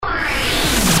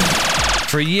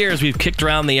For years, we've kicked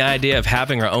around the idea of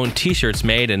having our own t-shirts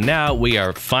made, and now we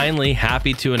are finally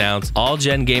happy to announce All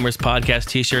Gen Gamers Podcast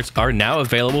t-shirts are now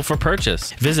available for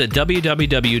purchase. Visit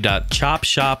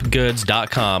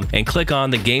www.chopshopgoods.com and click on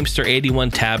the Gamester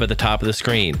 81 tab at the top of the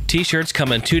screen. T-shirts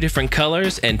come in 2 different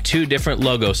colors and 2 different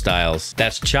logo styles.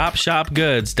 That's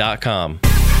chopshopgoods.com.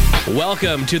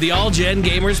 Welcome to the All Gen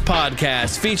Gamers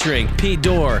Podcast, featuring Pete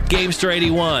Dorr, Gamester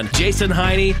 81, Jason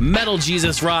Heine, Metal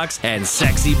Jesus Rocks, and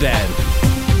Sexy Ben.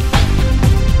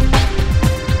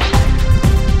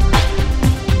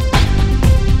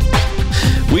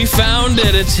 We found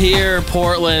it. It's here,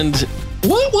 Portland.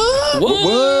 What?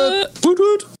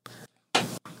 Woot.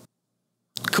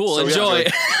 Cool. So enjoy.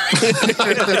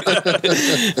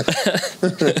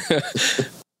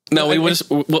 No,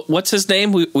 what's his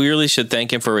name? We really should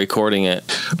thank him for recording it.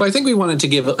 But I think we wanted to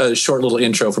give a short little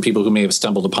intro for people who may have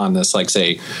stumbled upon this, like,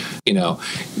 say, not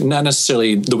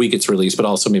necessarily the week it's released, but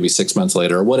also maybe 6 months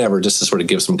later or whatever, just to sort of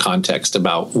give some context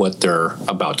about what they're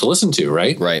about to listen to,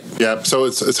 right? Right. Yeah, so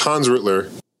it's Hans Rittler. I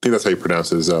think that's how you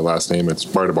pronounce his last name. It's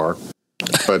Bartabar.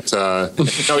 But,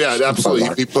 absolutely.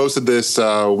 He posted this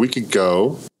a week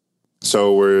ago.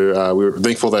 So we're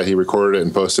thankful that he recorded it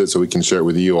and posted it so we can share it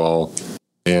with you all.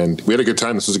 And we had a good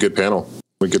time. This was a good panel.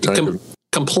 We had a good time.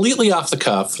 Completely off the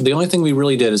cuff. The only thing we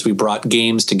really did is we brought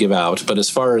games to give out. But as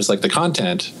far as like the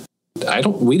content,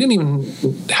 we didn't even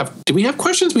have. Did we have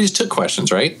questions? We just took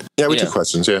questions, right? Yeah, we took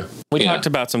questions. Yeah, we talked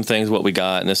about some things, what we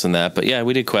got, and this and that. But yeah,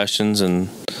 we did questions, and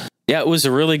it was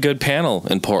a really good panel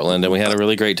in Portland, and we had a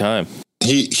really great time.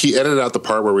 He edited out the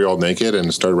part where we all naked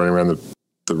and started running around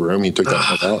the room. He took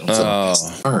that part out.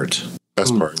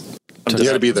 Best part. You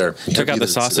had to be there. Took out the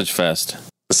sausage fest.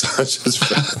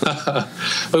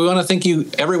 But we want to thank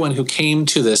you, everyone who came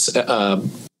to this, to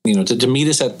meet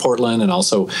us at Portland and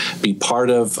also be part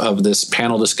of this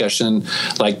panel discussion.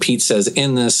 Like Pete says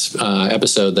in this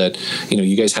episode that,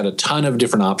 you guys had a ton of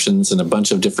different options and a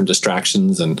bunch of different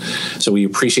distractions. And so we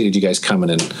appreciated you guys coming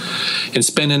and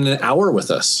spending an hour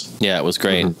with us. Yeah, it was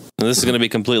great. Mm-hmm. And this is going to be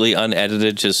completely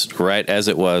unedited, just right as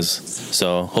it was.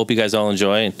 So hope you guys all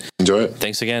enjoy it.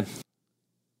 Thanks again.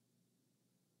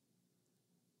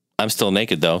 I'm still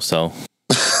naked though, so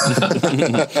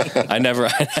I never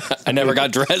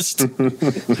got dressed. Sure,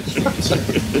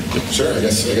 I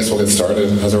guess we'll get started.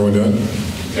 How's everyone doing?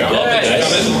 Yeah.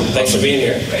 Thanks for being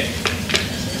here.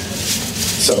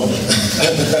 So,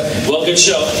 well, good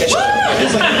show. It's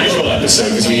like a usual episode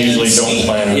because we usually don't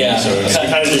plan an episode. So we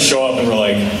kind of just show up and we're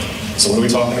like, so what are we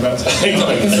talking about today?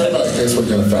 I guess we're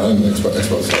going to found Expo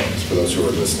Songs for those who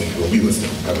are listening, who will be listening,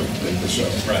 haven't been to the show.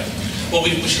 Right. Well,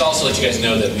 we should also let you guys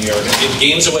know that we are going to give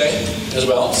games away as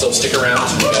well, so stick around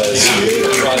because we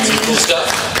brought some cool stuff.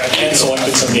 And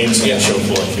selected some games from the show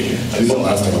floor for you. I think the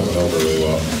last time I went over really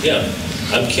well. Yeah.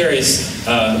 I'm curious,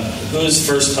 who's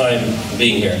first time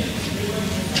being here?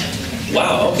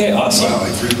 Wow, okay, awesome. Wow,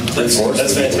 like three-fourths.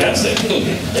 That's fantastic.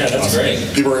 Yeah, that's awesome. Great.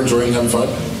 People are enjoying having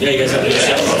fun? Yeah, you guys have a good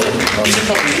show. You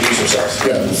should probably introduce yourself.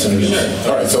 Yeah, sure.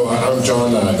 All right, so I'm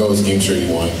John, goes Gamester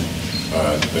 81.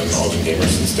 Been All Gen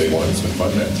Gamers since day one. It's been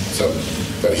fun, man. So,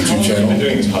 got a YouTube channel. I've been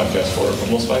doing this podcast for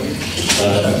almost 5 years.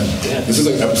 This is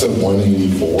like episode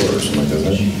 184 or something like that,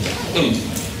 isn't it?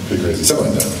 Pretty crazy.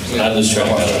 Something like that. I lose track.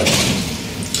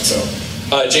 So,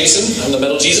 Jason, I'm the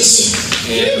Metal Jesus.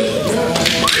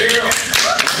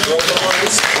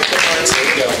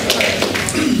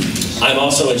 I'm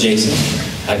also a Jason.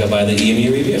 I go by the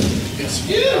EMU Review. Yes.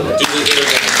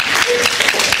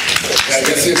 I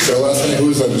guess the show last night. Who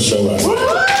was on the show last night?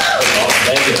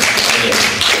 Thank you.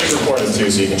 It's recorded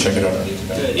too, so you can check it out.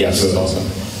 Yes, that's awesome.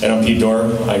 And I'm Pete Dorr.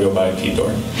 I go by Pete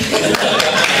Dorr.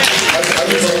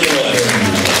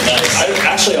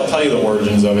 I'll tell you the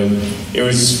origins of it. It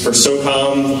was for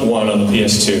SOCOM 1 on the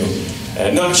PS2.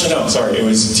 It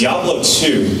was Diablo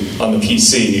 2 on the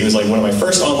PC. It was like one of my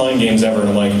first online games ever, and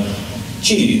I'm like,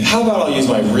 gee, how about I'll use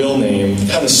my real name?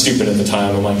 Kind of stupid at the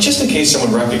time. I'm like, just in case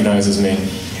someone recognizes me.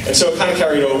 And so it kind of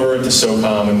carried over into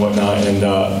SOCOM and whatnot, and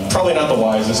probably not the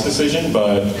wisest decision,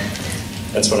 but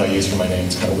that's what I use for my name.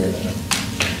 It's kind of weird.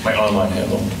 My online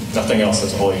handle. Nothing else,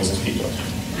 that's all I use is Pete Dorr.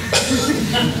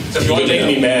 So if you want to make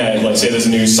me mad, like say there's a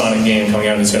new Sonic game coming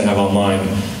out and it's going to have online,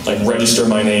 like register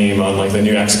my name on like the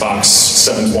new Xbox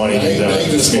 720. I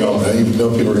didn't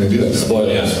know people were going to do that.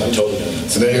 Yeah, I'm totally doing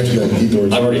that. So now you have to be like Pete Dorr.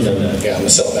 I've already done that. Yeah, I'm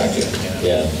going to sell it back to you.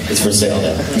 Yeah, it's for sale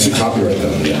now. You should copyright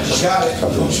that. Yeah. Got it.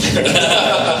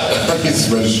 He's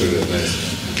registered it. Nice.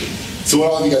 So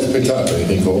what all have you guys picked up?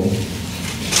 Anything cool?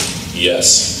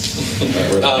 Yes.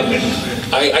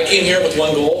 I came here with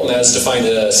one goal, and that is to find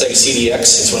a Sega CDX.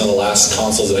 It's one of the last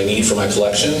consoles that I need for my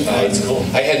collection. That's cool.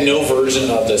 I had no version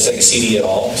of the Sega CD at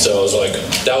all, so I was like,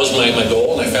 that was my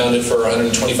goal, and I found it for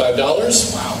 $125.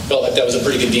 Wow. Felt like that was a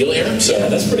pretty good deal here. So Yeah,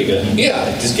 that's pretty good. Yeah.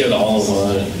 Just give it all in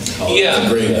one. Yeah.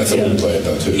 Great. That's how we play it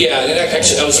though too. Yeah, and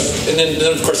actually, and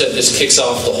then of course that just kicks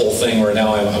off the whole thing where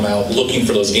now I'm out looking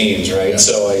for those games, right?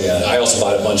 So I also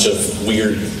bought a bunch of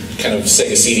weird kind of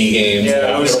Sega CD games.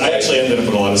 Yeah, I actually ended up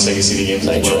with a lot of Sega CD games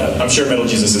as well. I'm sure Metal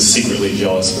Jesus is secretly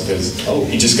jealous because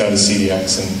he just got his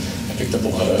CDX and I picked up a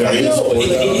lot of it. I know.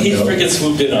 He freaking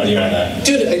swooped in on you on that.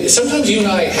 Dude, sometimes you and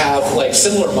I have like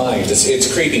similar minds.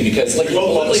 It's creepy because like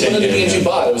one of the games you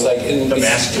bought, it was like The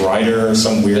Masked Rider or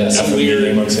some weird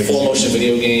game on Sega full motion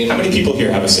video game. How many people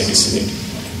here have a Sega CD?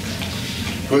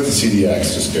 Who has the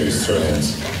CDX? Just curious. Throw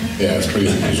hands. Yeah, it's pretty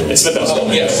unusual. It's the best Oh,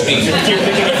 one. yes, me. If you're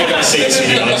thinking of getting a Sega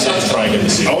CD, honestly, just try and get the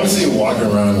CD. I want to see you walking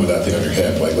around with that thing on your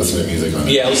hip, like listening to music on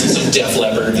it. Yeah, listen to some Def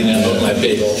Leppard, my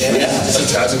big old. Just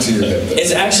attach it to your hip.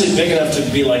 It's actually big enough to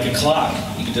be like a clock.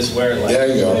 You can just wear it like.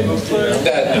 There you go.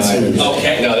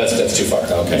 Okay. No, that's too far.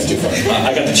 Okay, that's too far.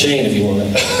 I got the chain if you want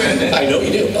it. I know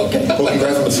you do. Okay. Well,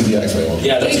 congrats on the CDX, man.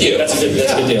 Yeah, Thank you. That's a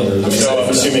good deal. So I'm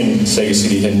assuming Sega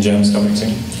CD Hidden Gems coming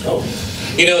soon. Oh.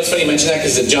 You know, it's funny you mention that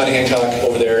because John Hancock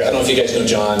over there, I don't know if you guys know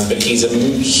John, but he's a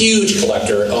huge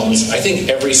collector, owns, I think,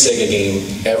 every Sega game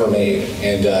ever made.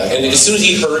 And as soon as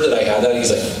he heard that I had that,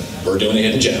 he's like, we're doing a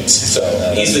Hidden Gems. So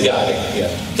he's the guy. Yeah.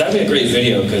 That'd be a great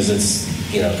video because it's,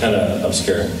 kind of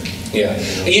obscure. Yeah.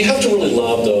 And you have to really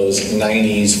love those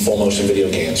 90s full motion video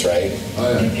games, right?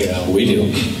 Oh, yeah. We do.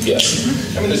 Yes.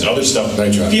 I mean, there's other stuff.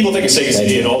 Nitro. People think of Sega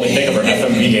CD and all they think of are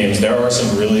FMV games. There are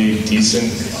some really decent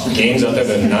games out there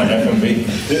that are not FMV.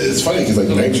 It's funny because like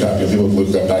Night Trap, people look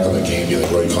back on the game, be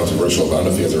like really controversial. I don't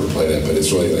know if you guys ever played it, but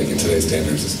it's really like in today's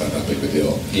standards, it's not that big of a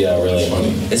deal. Yeah, really. It's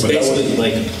funny. It's But that basically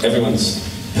like everyone's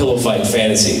pillow fight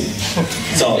fantasy.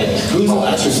 It's all. Who's the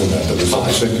actress in that? There's a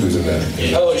chick who's in that.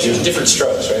 Oh, it's just different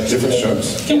strokes, right? Different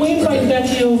strokes. Can we invite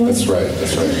Becky over? That's right.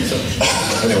 So,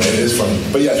 anyway, it is funny.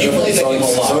 But yeah, You play that game a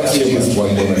lot. Sonic CD is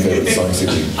one of my favorite Sonic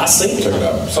CD. I see. Check it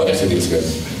out. Sonic CD is good.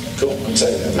 Cool. I'm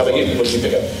excited. How about you? What did you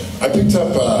pick up? I picked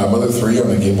up Mother 3 on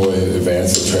the Game Boy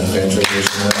Advance, the fan translation.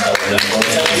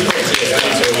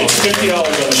 It's $50 on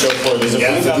the show floor. There's a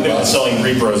booth out there that's selling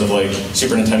repros of like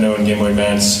Super Nintendo and Game Boy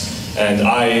Advance. And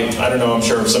I don't know, I'm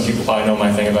sure some people probably know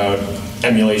my thing about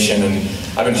emulation, and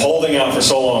I've been holding out for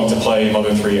so long to play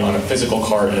Mother 3 on a physical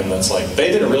cart, and that's like,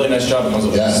 they did a really nice job. It comes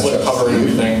with a slip cover and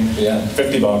everything. Yeah.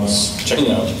 $50. Check it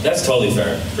out. That's totally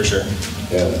fair, for sure.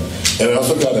 Yeah. And I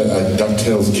also got a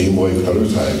DuckTales Game Boy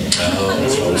prototype,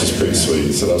 which is pretty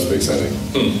sweet, so that was pretty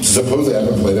exciting. Supposedly, I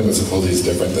haven't played it, but supposedly it's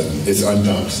different than, it's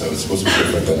undubbed, so it's supposed to be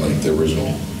different than like the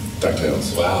original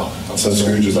DuckTales. Wow. So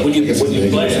Scrooge is like, When you I guess play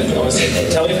big or it, something. I wanna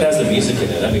say, tell me if it has the music in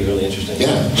it. That'd be really interesting.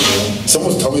 Yeah.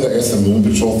 Someone's told me that I guess the Moon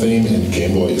Patrol theme in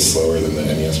Game Boy is slower than the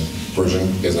NES version.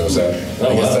 You guys notice that?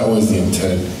 Oh, I guess wow. that was the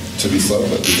intent to be slow,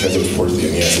 but because it was ported to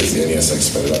the NES, the NES like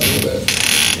sped it up a little bit.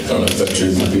 I don't know if that's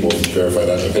true. Can people verify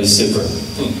that? It was super.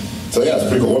 So yeah, it's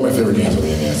pretty cool. One of my favorite games on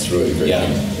the NES. It's really a great Yeah,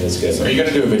 game. it's good. Are you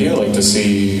going to do a video like to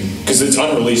see, because it's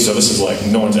unreleased, so this is like,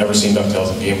 no one's ever seen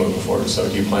DuckTales in Game Boy before, so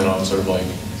do you plan on sort of like,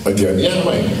 Like the I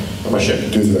might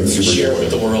do it like Super Share Game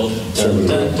with the Boy. world. Dun,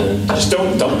 dun, dun. just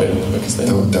don't dump it, because then...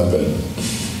 Don't dump it.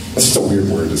 That's just a weird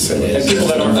word to say. And people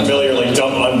that aren't familiar, like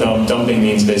dump, undump, dumping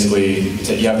means basically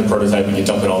you have the prototype and you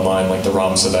dump it online, like the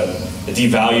ROM, so that it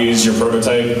devalues your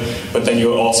prototype, but then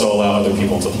you also allow other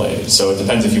people to play it. So it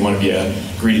depends if you want to be a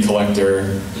greedy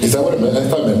collector. Is that what it meant? I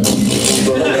thought it meant.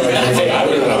 Hey, I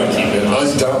would keep it.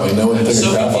 I'm dumb. I know one thing.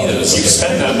 So crap on it. You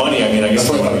spend that money, I mean, I guess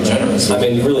you want to be generous. I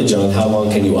mean, really, John, how long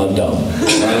can you undump?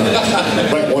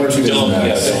 Like 1 or 2 days Don't. Yeah,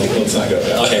 max. don't. Let's not go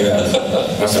there. Okay, right.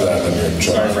 After that, then you're in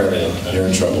trouble. Sorry for everything. You're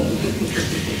in trouble.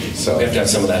 So, We have to have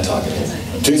some of that talking.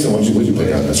 Jason, what'd you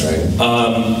pick on this,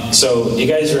 right? So, you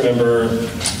guys remember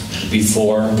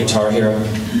before Guitar Hero?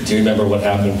 Do you remember what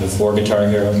happened before Guitar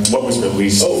Hero? What was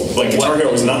released? Like Guitar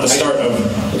Hero was not the start of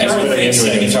Everyone thinks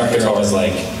that Guitar Hero was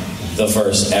like the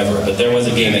first ever, but there was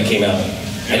a game that came out.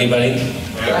 Anybody?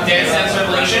 Dance Dance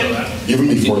Revolution? Even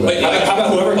before that. Wait, how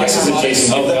about whoever guesses it,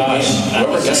 Jason? Oh, gosh.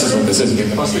 Whoever guesses what this is, give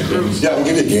them a clue. Yeah, we'll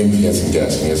give you a game if you guys can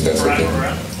guess. Can you guys guess the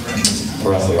game?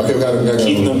 Roughly. Okay, we got it.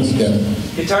 Keep them. Yeah.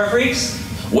 Guitar Freaks?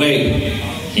 Wait,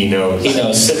 He knows. he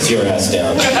knows. Sit your ass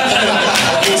down.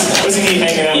 Wasn't he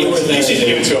hanging out? You were there. You should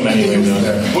give it to him anyway,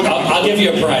 though. I'll give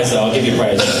you a prize, though. I'll give you a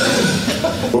prize.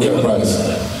 What kind of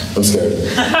prize? I'm scared.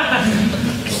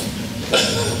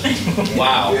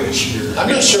 Wow. I'm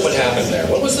not sure what happened there.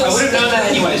 What was this? I would have known that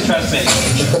anyways, trust me.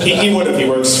 He would have. He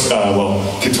works,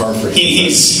 well, Guitar Freak.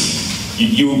 he's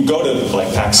you go to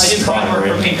like PAX I did Prime, Prime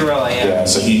right? for Pink Gorilla, yeah. Yeah,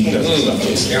 so he knows his stuff.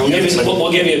 Here,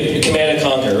 we'll give you Command &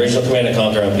 Conquer, original Command &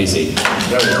 Conquer on PC.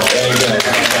 There we go. There you go.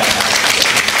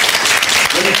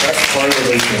 The best part of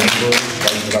those games,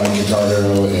 like Guitar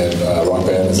Hero and Rock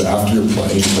Band, is after you're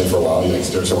playing, you play for a while, you like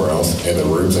stare somewhere else, and the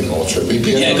room's like all trippy.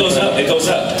 Yeah, it goes up. It goes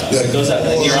up. It goes up.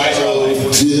 Your eyes are all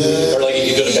or like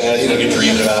you go to bed, you're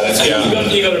dreaming about it. Yeah.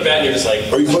 You go to bed and you're just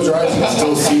like, Or you close your eyes, you can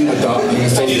still see the dot. You can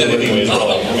still see the anyways,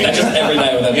 rhythm. that's just every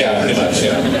night with that. Yeah, pretty much.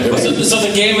 Yeah. So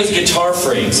the game is Guitar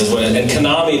Freaks, is what, and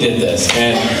Konami did this.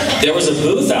 And there was a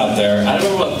booth out there. I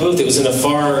don't remember what booth. It was in the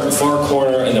far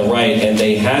corner in the right, and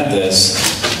they had this.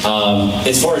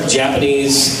 It's for a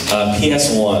Japanese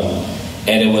PS1.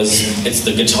 And it's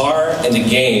the guitar and the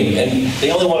game, and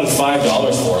they only wanted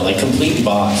 $5 for it, like complete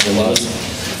box. It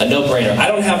was a no-brainer. I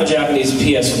don't have a Japanese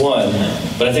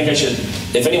PS1, but I think I should.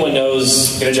 If anyone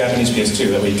knows, Get a Japanese PS2,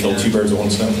 that way you kill 2 birds with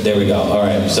 1 stone. there we go. All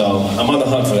right, so I'm on the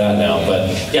hunt for that now. But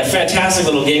yeah, fantastic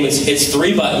little game. It's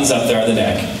 3 buttons up there on the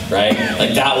neck, right?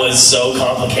 Like that was so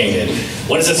complicated.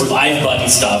 What is this 5-button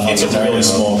stuff? It's a really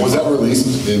small. Was that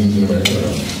released in America?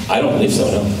 I don't believe so.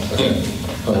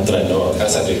 No, not that I know of.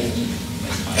 That's that dude.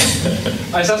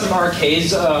 I saw some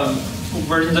arcades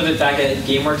versions of it back at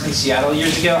GameWorks in Seattle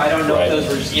years ago. I don't know Right. if those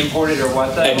were just imported or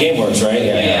what though. At GameWorks, right?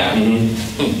 Yeah.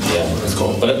 Yeah, That's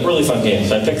cool. but a really fun game.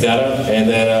 So I picked that up, and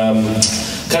then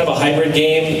kind of a hybrid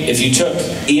game. If you took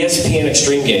ESPN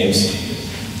Extreme Games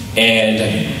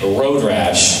and Road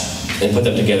Rash and put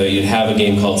them together, you'd have a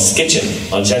game called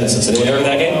Skitchin' on Genesis. Anyone heard of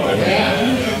that game?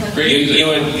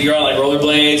 You're on like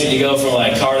rollerblades, and you go from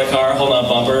like car to car, holding on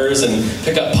bumpers, and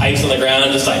pick up pipes on the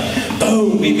ground, just like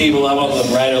boom, beat people up on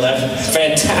the right or left.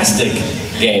 Fantastic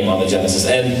game on the Genesis.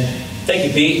 And thank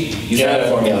you, Pete. You found it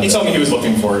for me. He told me he was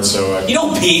looking for it, so I You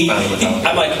know, Pete. found it without.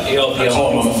 I'm like, I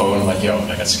call him on the phone. I'm like, yo,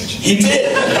 I got sketchy. He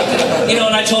did.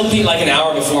 And I told Pete like an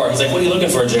hour before. He's like, "What are you looking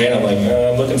for, Jay?" And I'm like,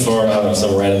 "I'm looking for I don't know,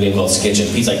 some random game called Skitchin'."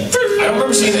 Pete's like, I don't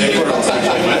remember seeing it anywhere else.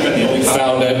 Actually, it might have been the only time.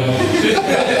 "Found it.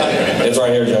 It's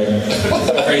right here, Jay."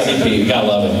 Crazy Pete. Gotta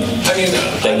love it. I mean,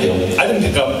 Thank you. I didn't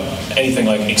pick up anything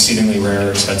like exceedingly rare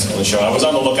or expensive on the show. I was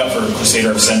on the lookout for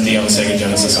Crusader of Senti on the Sega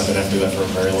Genesis. I've been have to do that for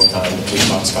a very long time. Complete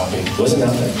box copy. Wasn't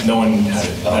out there. No one had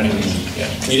it. Not even. Yeah.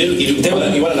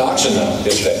 You won an auction though.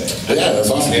 This day. Yeah, that's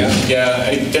awesome.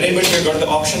 Yeah. Did anybody here go to the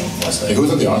auction last night? Who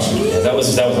was at the auction? That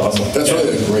was awesome. That's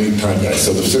really a great time, guys.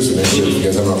 So the seriously, next year, if you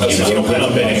guys have an If you don't plan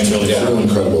on bidding, it's really It's really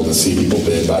incredible to see people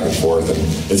bid back and forth, and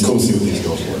it's cool to see what these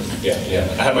go for. Yeah.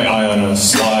 I had my eye on a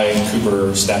Sly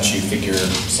Cooper statue figure /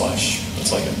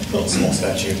 it's like a little small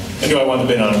statue. I knew I wanted to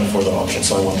bid on it before the auction,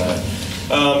 so I won that.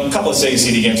 A couple of Sega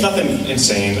CD games, nothing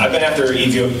insane. I've been after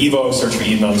Evo Search for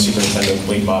Eden on the Super Nintendo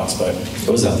complete box, but It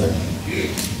was out there.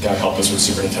 God help us with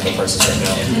Super Nintendo prices right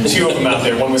now. 2 of them out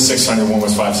there. One was $600, one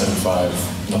was $575.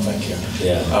 No, thank you.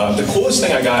 Yeah. The coolest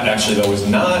thing I got actually though was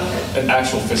not an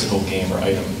actual physical game or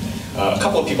item. A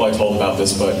couple of people I told about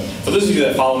this, but for those of you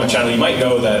that follow my channel, you might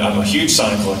know that I'm a huge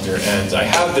Sonic collector, and I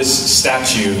have this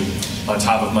statue on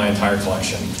top of my entire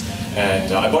collection.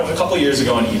 And I bought it a couple of years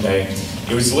ago on eBay.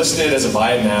 It was listed as a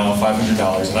buy it now,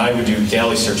 $500, and I would do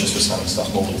daily searches for Sonic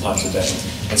stuff multiple times a day.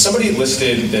 And somebody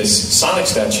listed this Sonic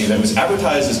statue that was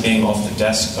advertised as being off the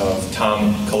desk of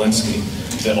Tom Kalinske,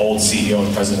 the old CEO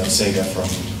and president of Sega from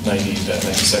 90 to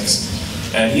 96.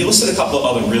 And he listed a couple of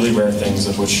other really rare things,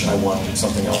 of which I wanted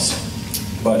something else.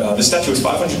 But the statue was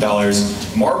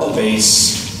 $500, marble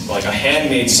base, like a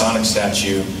handmade Sonic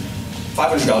statue.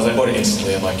 $500, I bought it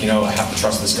instantly. I'm like, I have to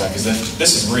trust this guy because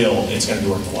this is real. It's going to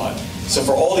be worth a lot. So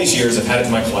for all these years, I've had it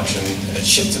in my collection, and it's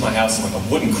shipped to my house in like a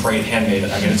wooden crate, handmade.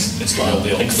 I mean, it's the real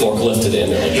deal. Like forklifted in.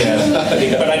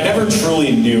 Yeah, but I never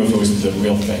truly knew if it was the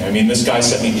real thing. I mean, this guy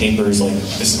sent me papers, like,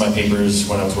 this is my papers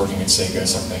when I was working at Sega or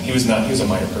something. He was a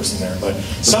minor person there, but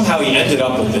somehow he ended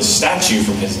up with this statue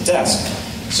from his desk.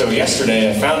 So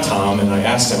yesterday I found Tom and I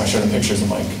asked him, I showed him pictures, I'm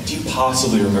like, do you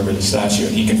possibly remember the statue?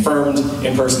 And he confirmed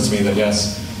in person to me that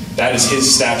yes, that is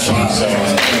his statue. So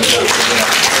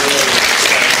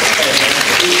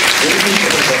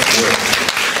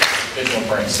digital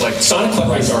price. Like, Sonic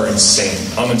collectors are insane.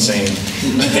 I'm insane.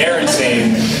 They're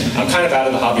insane. I'm kind of out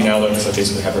of the hobby now though because I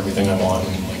basically have everything I want.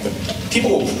 Like,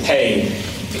 people will pay.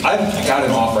 I've got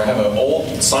an offer. I have an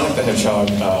old Sonic the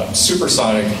Hedgehog Super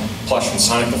Sonic plush from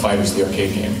Sonic the Fighters, the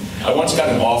arcade game. I once got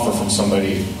an offer from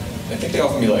somebody. I think they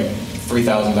offered me like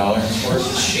 $3,000 for it.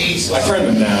 Jeez. I turned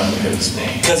them down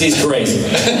Because he's crazy.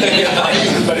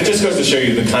 But it just goes to show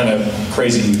you the kind of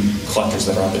crazy collectors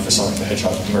that are out there for Sonic the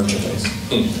Hedgehog merchandise.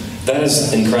 That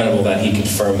is incredible that he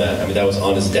confirmed that. I mean, that was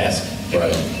on his desk.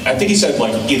 Right. I think he said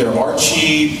like either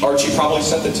Archie probably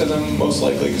sent it to them most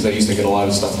likely because they used to get a lot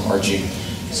of stuff from Archie.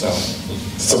 So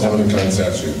It's a one-of-a-kind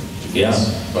statue. Yeah.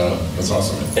 Wow, that's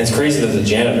awesome. Man. And it's crazy that the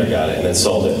janitor got it and then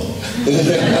sold it.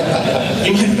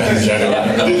 you might have been a janitor.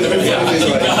 It'd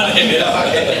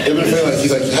been funny, like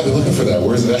he's like, I've been looking for that.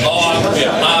 Where's that?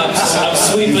 I'm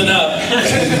sweeping up.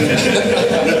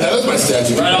 That was my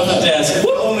statue. Right off the desk.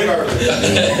 Only garbage.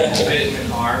 Fit it in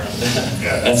the car.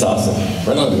 That's awesome.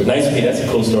 Right on, dude. Nice, Pete. That's a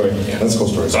cool story. Yeah, that's a cool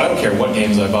story. So I don't care what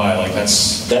games I buy. Like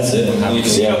that's it.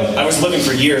 Because, you know, I was living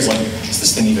for years. Like, is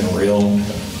this thing even real?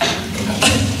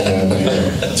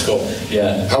 That's cool.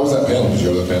 Yeah. How was that panel? Did you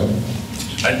go to the panel?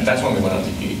 That's when we went out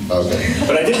to eat. Okay.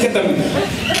 But I did get them.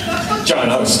 John,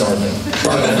 I was starving.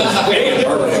 We didn't get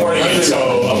our recording it, so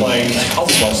I'm like, I'll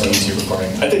just watch the YouTube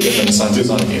recording. I did get them the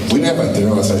Sonic games. We didn't have like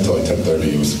dinner last night until like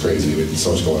 10:30. It was crazy. We had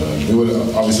so much going on. We would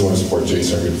obviously want to support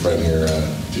Jason, our good friend here,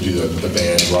 to do the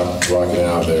band rocking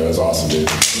out there. It was awesome, dude.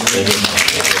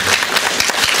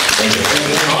 And the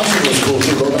auction was cool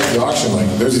too. Going back to the auction, like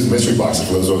there's these mystery boxes.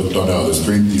 For those who don't know, there's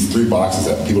these three boxes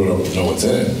that people don't know what's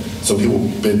in it. So people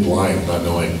bid blind, not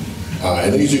knowing,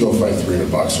 and they usually go for like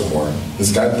 $300 or more.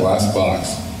 This guy, the last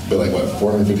box, bid like what,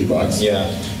 $450? Yeah.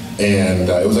 And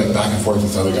it was like back and forth with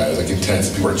this other guy. It was like intense.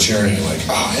 People were cheering, like,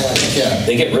 oh yeah.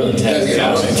 They get really intense.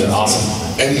 Yeah, They're awesome.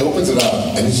 And he opens it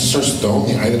up, and he just starts throwing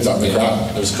the items out in the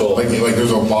crowd. It was cool. Like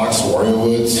there's a box of Oreo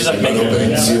Woods, He's like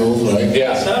unopened, sealed, right?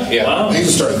 Yeah. Wow. And he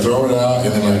just started throwing it out,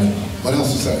 and then like, what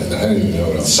else was that? And I didn't even know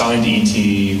what else. Signed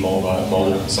ET,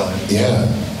 mobile sign. Yeah.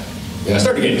 I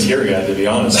started getting teary-eyed, to be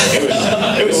honest. Like,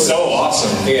 it was so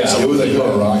awesome. Yeah. It was like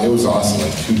a rock. It was awesome.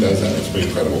 Like who does that? It was pretty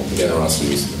incredible. The generosity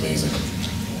was amazing.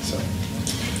 So.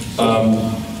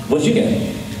 What'd you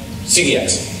get?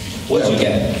 CDX. What'd you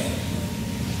get?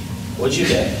 What'd you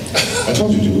get? I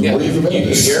told you, dude. Yeah. Where have you been?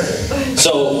 You here?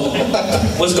 So,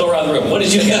 let's go around the room. What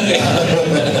did you get?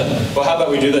 Well, how about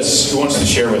we do this? Who wants to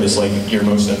share with us like your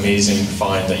most amazing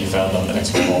find that you found on the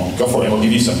Expo Mall? Go for it. And we'll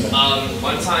give you something.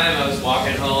 One time I was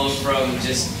walking home from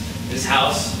just this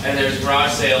house, and there was a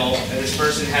garage sale, and this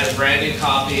person had a brand new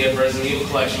copy of Resident Evil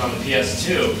Collection on the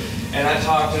PS2, and I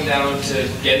talked him down to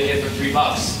getting it for $3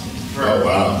 for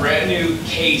a brand new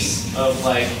case of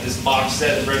like this box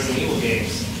set of Resident Evil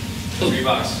games. $3.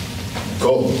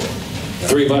 Cool.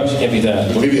 $3, you can't beat that.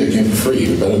 We'll give you a game for free.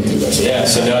 You better do that. Yeah,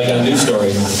 so now you got a new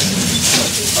story.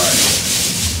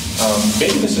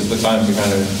 Maybe this is the time to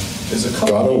kind of. There's a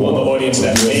couple people in the audience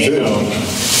that may know,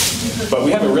 but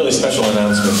we have a really special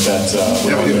announcement that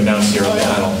we're going to announce here on the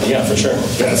panel. Yeah, for sure.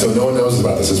 Yeah, so no one knows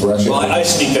about this. We're actually. Well, I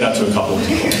sneaked it out to a couple of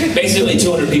people. Basically,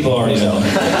 200 people already know.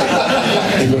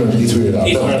 He tweeted out.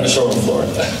 He's on the showroom floor.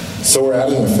 So we're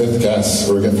adding a fifth guest,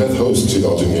 or a fifth host to the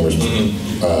All Gen Gamers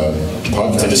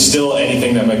podcast. To distill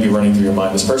anything that might be running through your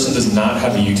mind, this person does not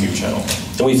have a YouTube channel.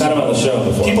 And we've had him on the show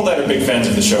before. People that are big fans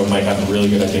of the show might have a really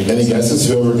good idea. Any guesses?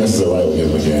 Whoever guesses it right will get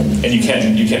him again. And you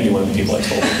can't be one of the people I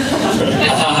told.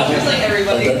 Just like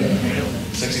everybody.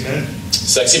 Sexy Ben.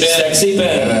 Sexy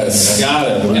Ben. Yes. Got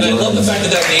it. And I love the fact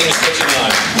that name is catching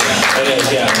on. It is,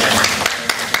 yeah.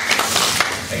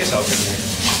 I guess I'll get it.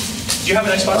 Do you have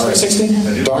an Xbox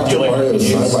 360? Dr. Mario is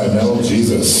signed by Metal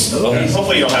Jesus.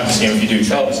 Hopefully you don't have this game if you do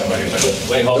try with somebody.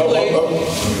 Wait, hold on.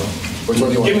 Which one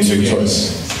do you want? Give me 2 Your games.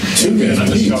 choice. 2 games.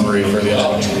 Discovery for the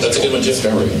other. That's a good one, Jim.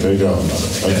 Discovery. There you go.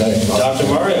 Okay. Dr.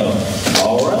 Mario.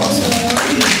 All right.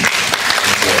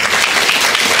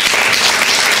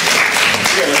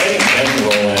 Ben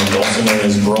Broland, also known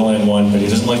as Broland 1, but he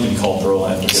doesn't like to be called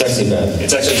Broland. Sexy Ben.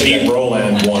 It's actually the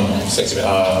Broland 1. Sexy Ben.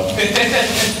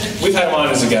 We've had him on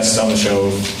as a guest on the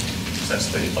show since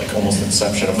the almost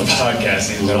inception of the podcast.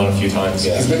 He's been on a few times.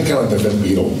 He's been kind of like the fifth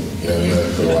Beatle,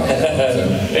 for a while.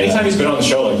 Anytime he's been on the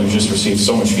show, we've just received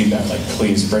so much feedback.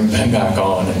 Please bring Ben back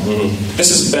on. And this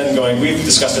has been going. We've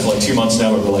discussed it for 2 months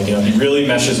now. But we're he really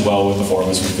meshes well with the four of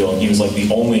us. We feel he was the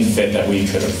only fit that we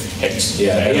could have picked.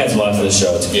 Yeah, he adds a lot to the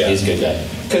show. Yeah. He's a good guy.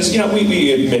 Because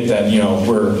we admit that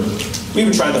we've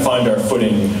been trying to find our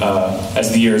footing as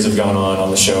the years have gone on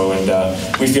the show, and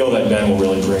we feel that Ben will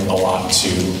really bring a lot to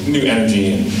new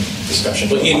energy and discussion.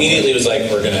 But he immediately was like,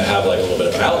 we're going to have a little bit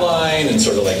of an outline and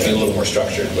sort of be a little more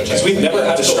structured. Because we've never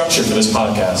had a structure for this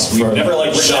podcast. We've never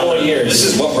several years. This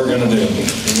is what we're going to do.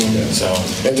 So,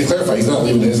 and to clarify, he's not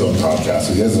leaving his own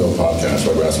podcast. He has his own podcast,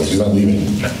 Web Wrestling. He's not leaving.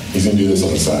 He's going to do this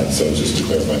on the side. So just to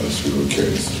clarify this, we were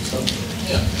curious. So.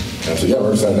 Yeah. So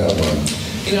we're excited to have him on.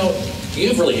 You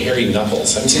have really hairy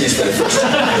knuckles. I haven't seen this for the first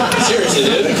time. Seriously,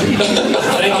 dude.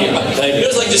 Thank you.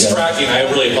 It was distracting. I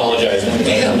really apologize.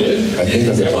 Damn, dude. I think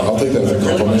I'll take that as a I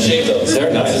really want compliment. to shave those.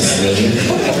 They're nice.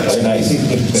 They're nice.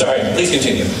 Sorry, please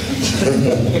continue.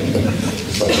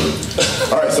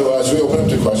 All right, so should we open up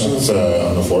to questions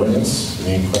on the floor? Yes?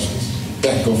 Any questions?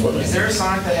 Yeah, go for it. Is there a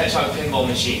Sonic the Hedgehog pinball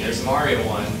machine? There's a Mario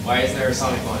one. Why isn't there a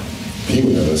Sonic one? Pete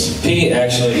would know this. Pete,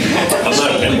 actually, I'm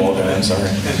not a pinball guy, I'm sorry.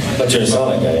 but you're a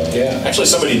Sonic guy. Yeah. Actually,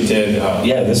 somebody did.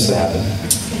 Yeah, this happened.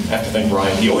 I have to thank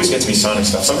Ryan. He always gets me Sonic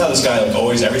stuff. Somehow this guy, like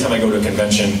always, every time I go to a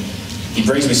convention, he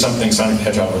brings me something Sonic the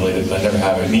Hedgehog related, but I never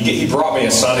have it. And he brought me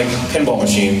a Sonic pinball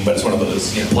machine, but it's one of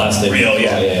those, plastic. Real,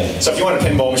 yeah. Yeah. So if you want a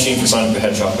pinball machine for Sonic the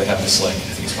Hedgehog, they have this, like, I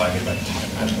think it's probably made by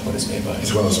I don't know what it's made by.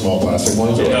 It's one of the small plastic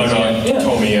ones? No, Tomy,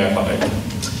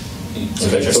 So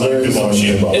they're just like a pinball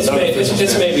machine. It's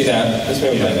maybe that. It's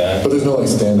maybe like that. But there's no like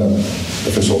stand-up,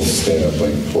 official stand-up,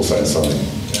 like full-size Sonic.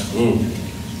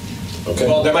 Okay.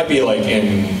 Well, there might be like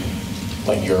in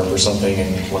like Europe or something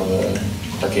in one of the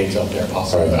arcades out there,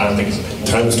 possibly. All right. But I don't think it's a pinball.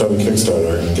 Time to start a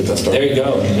Kickstarter and get that started. There you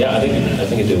go. Yeah, I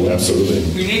think it did well. Absolutely.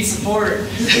 We need support.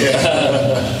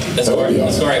 Let's go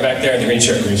right back there in the green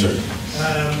shirt. Green shirt.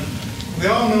 We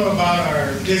all know about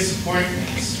our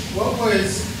disappointments. What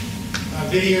was a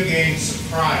video game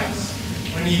surprise?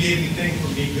 When you didn't think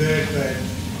would be good, but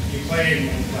you played and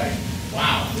was like,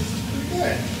 wow, this is pretty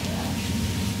good.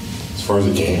 As far as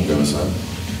the game goes, huh?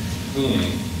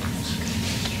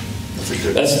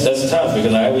 That's tough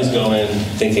because I always go in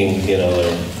thinking,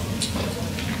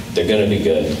 they're going to be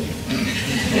good.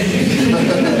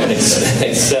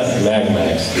 Except Mag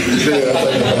Max. Yeah, that's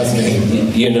like the best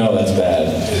game. You know that's bad.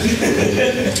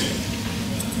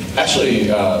 Actually,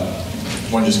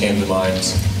 one just came to mind.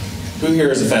 Who here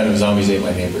is a fan of Zombies Ate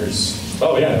My Neighbors?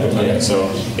 Oh, yeah. Okay,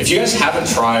 so if you guys haven't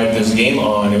tried, there's a game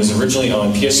on, it was originally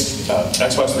on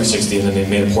Xbox 360, and then they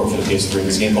made a port for the PS3.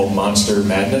 There's a game called Monster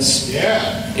Madness.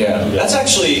 Yeah. Yeah, that's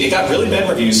actually, it got really bad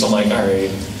reviews, so I'm like, all right,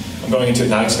 I'm going into it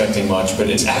not expecting much, but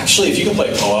it's actually, if you can play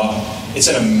it co-op, it's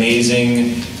an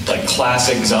amazing, like,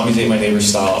 classic Zombies Ate My Neighbors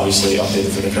style, obviously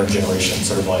updated for the current generation,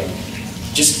 sort of like,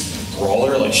 just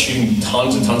brawler, like shooting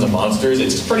tons and tons of monsters.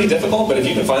 It's pretty difficult, but if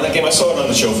you can find that game, I saw it on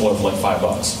the show floor for like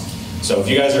 $5. So if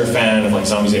you guys are a fan of like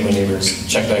Zombies Ate My Neighbors,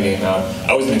 check that game out.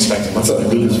 I wasn't expecting What's that?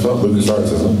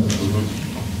 LucasArts, isn't it?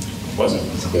 Was it?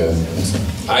 Yeah.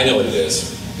 I know what it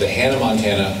is. The Hannah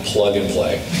Montana plug and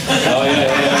play. Oh,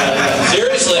 yeah.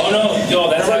 Seriously? Oh, no,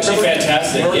 that's actually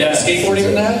fantastic. Remember Yeah. skateboarding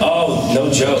in that? Oh, no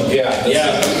joke. Yeah.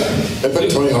 Yeah. I bet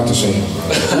Tony Hawk to shame.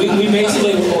 We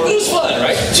basically It was fun,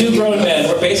 right? two grown men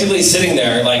were basically sitting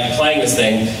there like playing this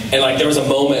thing, and like there was a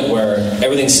moment where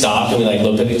everything stopped and we like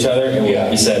looked at each other and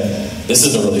we said, "This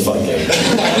is a really fun game."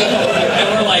 And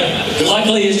we're like,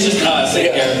 luckily it's just us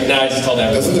sitting here. Now I just told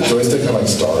everyone. Doesn't the joystick have like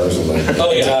stars and like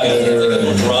Oh yeah,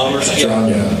 and drum or something. drum?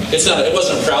 Yeah. It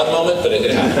wasn't a proud moment, but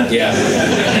it happened. Yeah.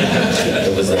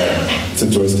 It was It's a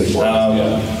joystick.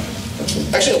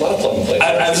 Actually, a lot of plug and play.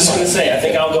 I was just going to say, I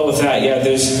think I'll go with that. Yeah,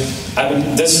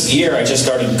 this year I just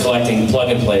started collecting plug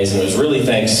and plays, and it was really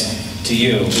thanks to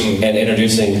you and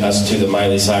introducing us to the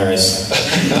Miley Cyrus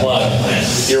plug.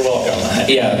 You're welcome.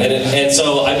 Yeah, and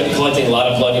so I've been collecting a lot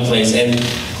of plug and plays, and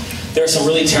there are some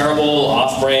really terrible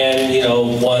off-brand,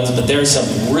 ones, but there's some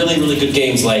really, really good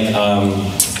games like.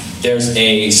 There's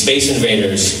a Space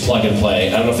Invaders plug and play.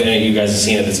 I don't know if any of you guys have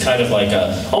seen it. It's kind of like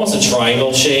almost a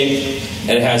triangle shape,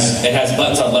 and it has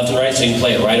buttons on left and right, so you can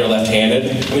play it right or left-handed.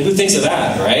 I mean, who thinks of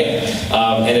that, right?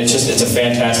 And it's a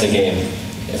fantastic game.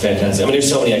 Fantastic. I mean, there's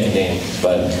so many I can name,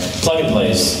 but plug and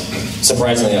plays,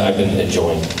 surprisingly, I've been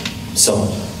enjoying so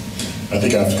much. I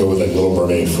think I have to go with like Little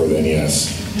Mermaid for the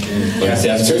NES.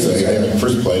 Seriously, I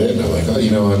first played it and I'm like,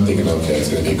 I'm thinking, okay, it's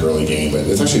going to be a girly game, but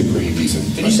it's actually a pretty decent.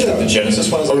 Did you say that the Genesis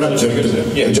one is not good too?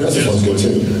 Yeah, the Genesis one's good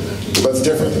too. But it's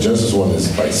different. The Genesis one is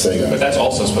by Sega. But that's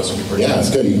also supposed to be pretty Yeah, it's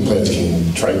good. You can play as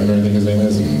King Triton, I think his name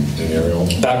is, and Ariel.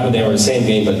 Back when they were the same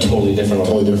game, but totally different.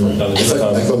 Totally different. It's like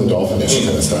the Dolphin-ish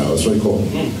kind of style. It's really cool.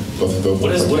 What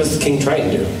does the King Triton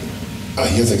do?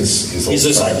 He has like his He's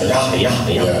just like, yeah.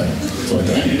 something like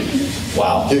that.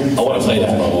 Wow. I want to play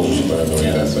that.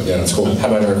 Yeah, it's cool. How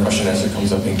about our question answer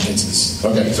comes up in kids?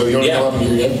 Okay, so you want to come up and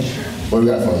hear again? What do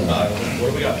we got for him?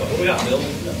 What do we got? Bill?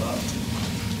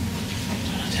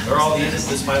 Are all these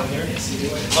this file here?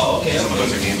 Oh, okay. Some of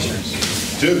those are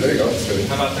gamesters. Dude, there you go. That's good.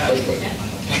 How about that?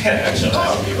 Actually,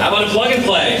 How about a plug and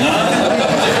play, huh?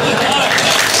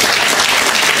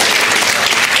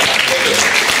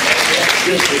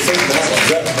 Is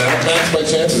that Max by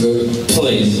chance? Is it?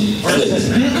 Please.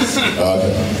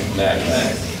 Okay.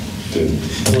 Max. Dude.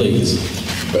 Please.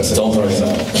 Best Don't throw us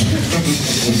out.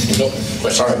 Nope.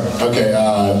 All right. Okay.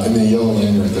 In the yellow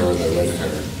lane right there with the red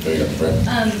hair. There you go. Right.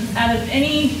 Out of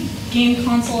any game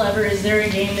console ever, is there a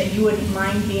game that you wouldn't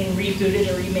mind being rebooted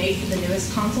or remade for the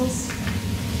newest consoles?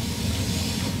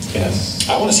 yes.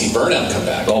 I want to see Burnout come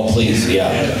back. Oh, please, yeah.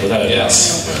 Without a doubt.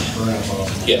 Yes.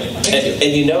 Yeah.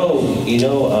 And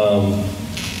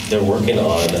they're working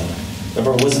on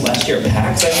Remember, was it last year at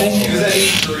PAX, I think? It was at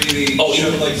E3. They Oh,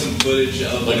 showed like some footage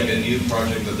of like a new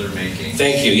project that they're making.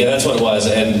 Thank you. Yeah, that's what it was.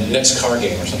 And next car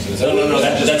game or something. No,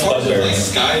 that's Bugbear. Like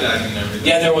skydiving and everything.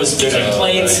 Yeah, there's like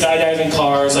planes, skydiving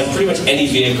cars, like pretty much any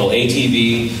vehicle,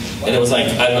 ATV, and it was like,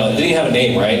 I don't know, it didn't even have a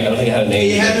name, right? I don't think it had a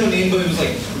name. It had no name, but it was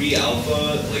like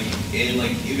pre-alpha, and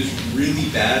it was really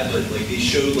bad, but like they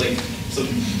showed like some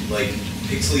like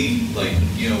pixely, like,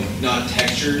 not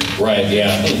textured. Right,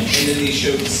 yeah. And then they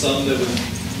showed some that was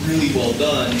really well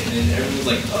done, and then everyone was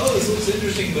like, oh, this looks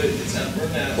interesting, but it's not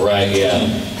Burnout. Right, yeah.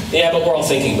 Yeah, but we're all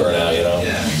thinking Burnout,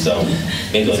 Yeah. So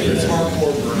maybe it's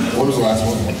hardcore Burnout. What was the last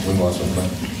one? When the last one came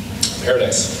out?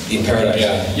 Paradise. Paradise.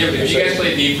 Yeah, but if you guys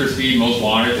played Need for Speed Most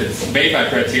Wanted, it's made by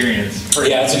Criterion. It's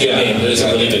pretty it's a good game. It is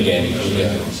a really good game.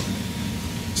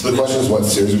 So the question is, what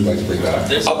series would you like to bring back?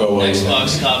 There's I'll go an with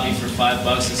Xbox copy for $5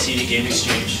 at CD Game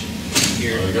Exchange.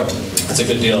 Here. There we go. It's a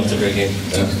good deal. It's a great game.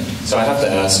 Yeah. So I have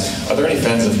to ask, are there any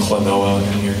fans of Klonoa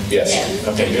in here? Yes.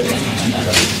 Okay, good.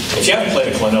 If you haven't played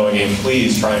a Klonoa game,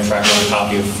 please try and track down a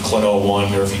copy of Klonoa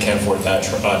 1, or if you can't afford that,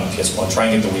 on PS1, try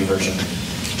and get the Wii version.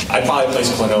 I'd probably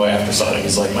place Klonoa after Sonic.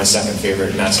 He's like my second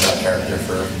favorite mascot character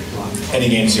for any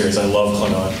game series. I love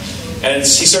Klonoa. And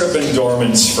he's sort of been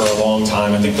dormant for a long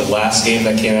time. I think the last game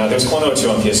that came out, there was Klonoa 2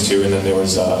 on PS2, and then there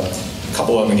was a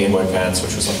couple on the Game Boy Advance,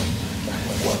 which was like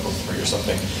 3 or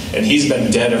something. And he's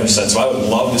been dead ever since. So I would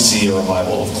love to see a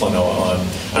revival of Klonoa on.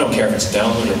 I don't care if it's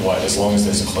download or what, as long as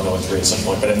there's a Klonoa 3 at some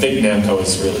point. But I think Namco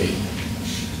is really,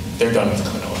 they're done with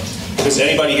Klonoa. Because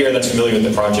anybody here that's familiar with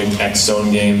the Project X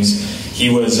Zone games, he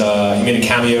made a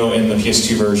cameo in the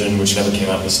PS2 version, which never came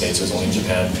out in the States. It was only in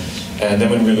Japan. And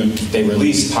then when they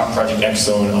released Project X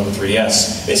Zone on the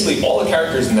 3DS, basically all the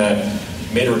characters in that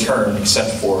made a return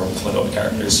except for Klonoa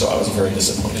characters. So I was very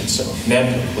disappointed. So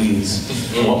Namco, please,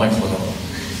 I want my Klonoa.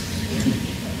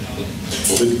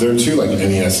 Well, there are two like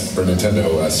NES or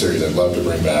Nintendo series I'd love to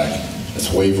bring back. It's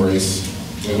Wave Race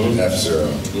and F-Zero.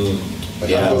 Like,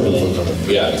 Yeah, really.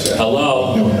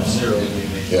 Hello. F-Zero.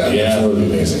 Yeah, F-Zero would be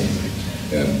amazing.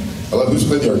 Yeah. I love, who's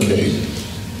played the arcade?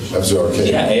 F-Zero arcade.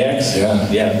 Yeah, AX.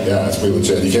 Yeah, it's pretty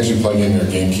legit. You can actually plug in your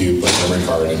GameCube like memory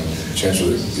card and transfer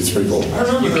it. It's pretty cool. I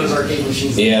remember those arcade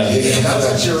machines. Yeah. That was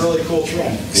actually a really cool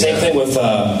trend. Same thing with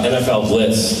NFL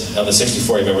Blitz of the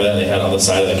 64. You remember that they had on the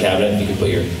side of the cabinet? You could put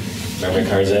your memory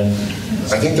cards in.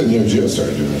 I think the Neo Geo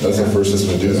started doing that. That's the first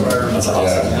system to do that. That's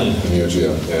awesome. Yeah, the Neo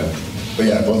Geo. Yeah. But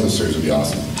yeah, both those series would be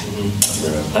awesome.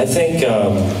 I think,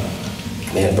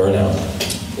 man, Burnout.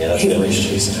 Yeah, that's good.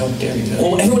 Jason, how dare you?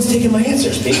 Well, everyone's taking my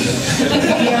answers, Pete.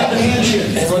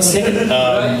 Everyone's taking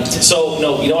it. So,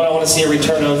 no, you know what I want to see a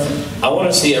return of? I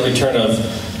want to see a return of,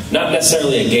 not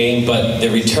necessarily a game, but the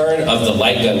return of the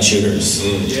light gun shooters.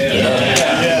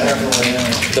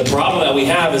 The problem that we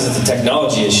have is it's a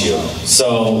technology issue.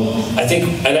 So I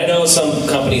think, and I know some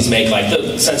companies make like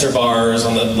the sensor bars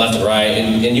on the left and right,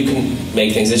 and you can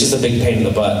make things. It's just a big pain in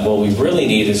the butt. What we really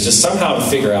need is just somehow to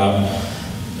figure out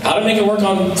how to make it work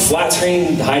on flat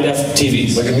screen, high def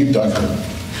TVs. Like a new Duck Hunt.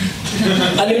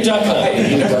 A new Duck Hunt.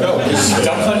 Hey, you never know.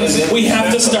 Duck Hunt is in. We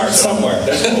have to start somewhere.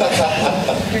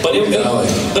 But it would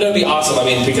be awesome. I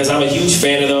mean, because I'm a huge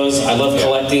fan of those. I love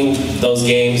collecting those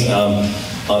games.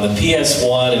 On the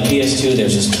PS1 and PS2,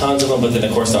 there's just tons of them, but then,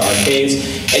 of course, the arcades.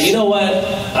 And you know what?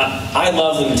 I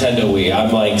love the Nintendo Wii.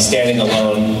 I'm, like, standing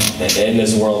alone in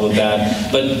this world with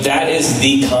that. But that is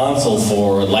the console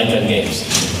for light gun games.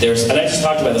 And I just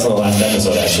talked about this on the last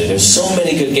episode, actually. There's so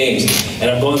many good games, and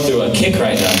I'm going through a kick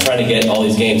right now trying to get all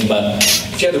these games, but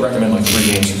if you had to recommend like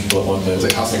 3 games for people that want to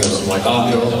play, House of the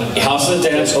Dead. House of the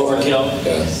Dead, Overkill.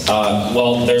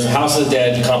 Well, there's a House of the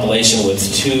Dead compilation with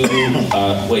 2.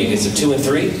 Wait, is it 2 and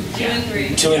 3? 2 and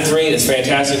 3. 2 and 3. It's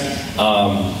fantastic.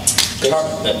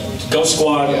 Ghost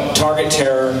Squad, Target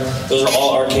Terror. Those are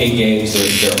all arcade games.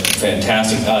 They're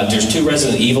fantastic. There's 2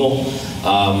 Resident Evil,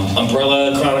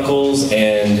 Umbrella Chronicles,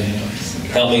 and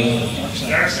help me.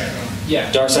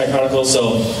 Darkside Chronicles.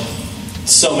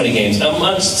 So many games,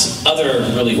 amongst other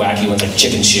really wacky ones like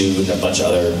Chicken Shoot and a bunch of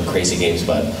other crazy games,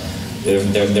 but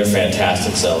they're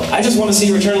fantastic. So I just want to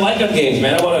see return light gun games,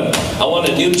 man. I want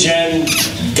a new gen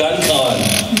gun con.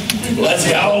 Let's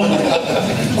go.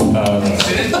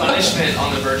 Infinite Punishment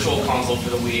on the Virtual Console for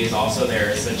the Wii is also there.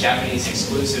 It's a Japanese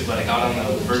exclusive, but I got on the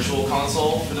Virtual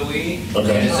Console for the Wii.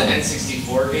 Okay. And it's an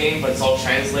N64 game, but it's all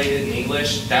translated in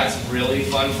English. That's really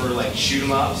fun for like shoot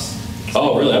 'em ups.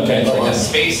 Oh, really? Okay. It's like a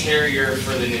Space Harrier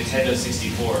for the Nintendo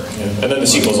 64. Yeah. And then the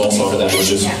sequel's also for that,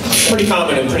 which is pretty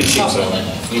common and pretty cheap. So.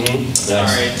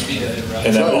 Sorry to be the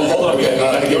And then, hold on, we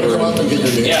gotta You want to come up and get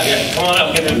your game? Yeah, come on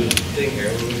up, get the thing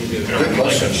here. What do we do? Good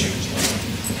question.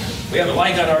 We have a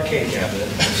light gun arcade cabinet.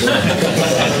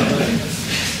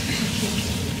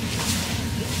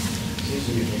 Are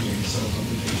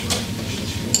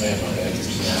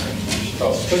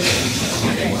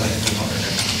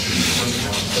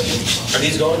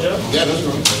these going, Joe? Yeah, those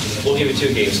are going. We'll give you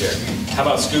 2 games here. How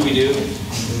about Scooby-Doo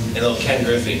and little Ken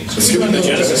Griffey? Scooby-Doo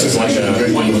Genesis is like a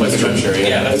point-and-click adventure.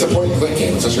 Yeah, It's a point-and-click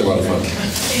game. It's actually a lot of fun.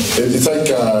 It's like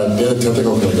Day of the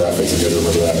Tentacle kind of graphics, if you ever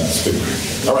remember that. It's good.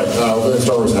 All right, we're going to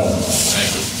Star Wars hat.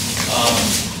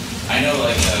 I know,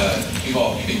 like,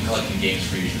 you've been collecting games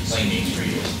for years, playing games for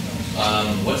years.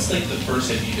 What's like the first,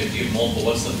 if you have multiple,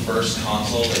 what's the first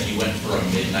console that you went for a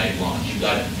midnight launch? You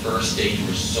got it first day, you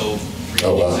were so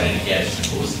freaking excited to get it.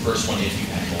 What was the first one if you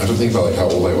had I have to think about like how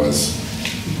old I was.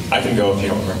 I can go if you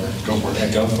don't remember. Go for it. Yeah,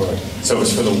 go for it. So it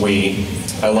was for the Wii.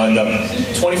 I lined up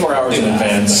 24 hours in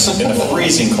advance in the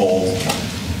freezing cold.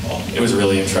 It was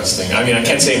really interesting. I mean, I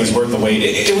can't say it was worth the wait.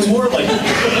 It was more like...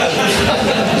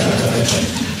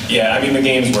 Yeah, I mean, the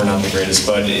games were not the greatest,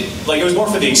 but it was more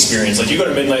for the experience. Like, you go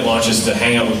to midnight launches to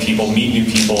hang out with people, meet new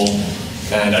people,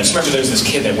 and I just remember there was this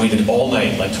kid that waited all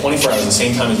night, like 24 hours at the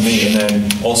same time as me, and then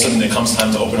all of a sudden it comes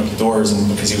time to open up the doors, and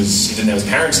because he didn't have his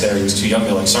parents there, he was too young,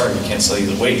 they're like, sorry, we can't sell you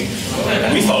the wait.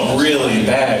 And we felt really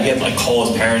bad. He had to like call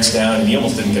his parents down, and he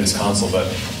almost didn't get his console. But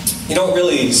you know what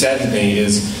really saddened me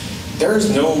is there's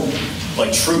no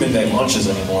like true midnight launches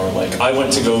anymore. Like, I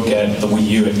went to go get the Wii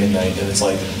U at midnight, and it's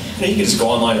like, you can just go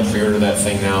online and pre-order that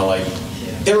thing now. Like,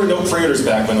 there were no pre-orders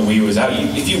back when the Wii was out.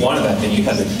 If you wanted that thing, you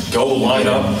had to go line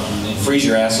up, freeze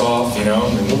your ass off, you know.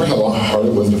 Remember how hard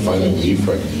it was to find a Wii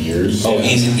for like years? Oh,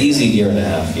 easy year and a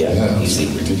half. Yeah, easy.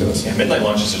 Ridiculous. Yeah, midnight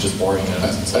launches are just boring now.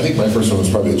 I think my first one was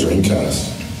probably the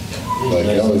Dreamcast. Like,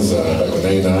 that was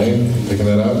back in '99, picking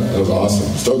that up. That was awesome.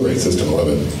 Still a great system, I love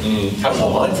it. How was the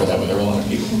line for that? Were there a lot of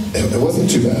people? It wasn't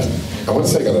too bad. I want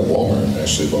to say I got it at Walmart,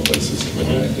 actually, of all places.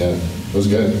 Yeah, it was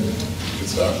good. Good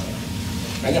stuff.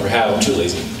 I never have. I'm too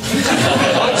lazy.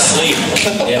 I'm asleep.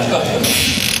 Yeah.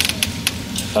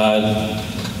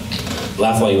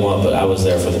 Laugh all you want, but I was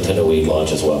there for the Nintendo Wii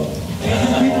launch as well.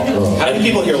 How many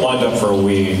people here lined up for a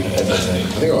Wii at that thing?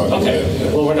 I think a lot of people Okay. did,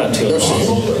 yeah. Well, we're not too long.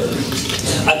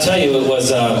 I tell you, it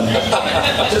was.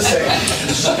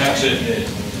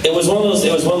 It was one of those.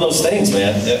 It was one of those things,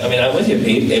 man. I mean, I'm with you,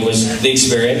 Pete. It was the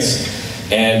experience,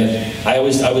 and I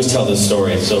always tell this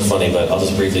story. It's so funny, but I'll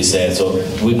just briefly say it. So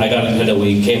I got Nintendo.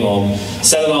 We came home,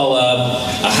 set it all up.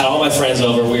 I had all my friends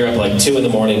over. We were up like 2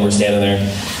 a.m. We're standing there,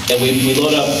 and we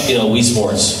load up, Wii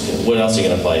Sports. What else are you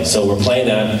gonna play? So we're playing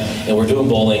that, and we're doing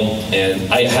bowling,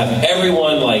 and I have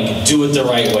everyone like do it the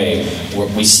right way.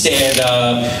 We stand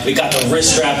up. We got the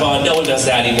wrist strap on. No one does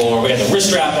that anymore. We got the wrist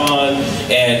strap on,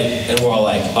 and we're all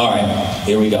like, all right,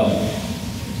 here we go.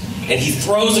 And he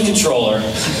throws the controller.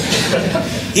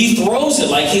 He throws it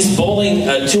like he's bowling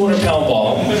a 200-pound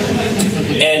ball,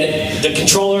 and the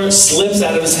controller slips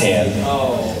out of his hand.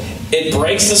 Oh. It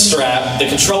breaks the strap. The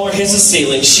controller hits the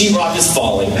ceiling. Sheetrock is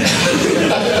falling.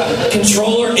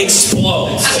 Controller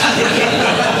explodes.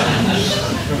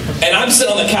 And I'm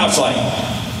sitting on the couch like,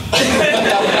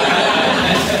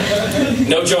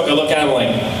 no joke. I look at him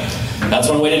like, that's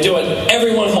one way to do it.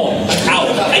 Everyone home. Out.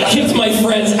 I kicked my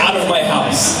friends out of my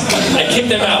house. I kicked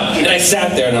them out. And I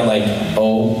sat there and I'm like,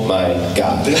 oh my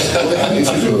God. They had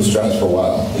issues with those straps for a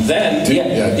while. Then,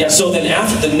 so then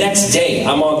after the next day,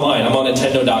 I'm online. I'm on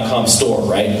Nintendo.com store,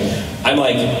 right? I'm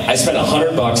like, I spent $100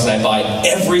 and I buy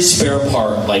every spare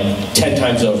part like 10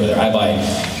 times over there. I buy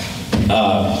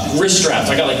wrist straps.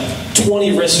 I got like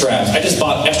 20 wrist straps. I just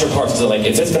bought extra parts to like,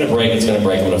 if it's gonna break, it's gonna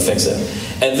break. I'm gonna fix it.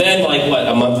 And then like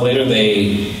a month later,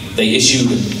 they issued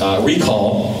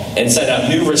recall and sent out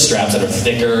new wrist straps that are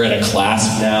thicker and a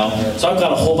clasp now. So I've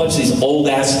got a whole bunch of these old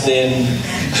ass thin,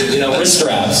 wrist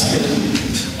straps.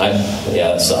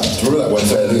 That sucks. Remember that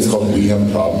website? I think it's called We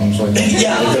Have Problems. Like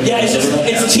yeah.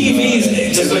 It's TVs.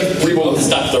 It's just like people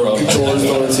stuck their own controllers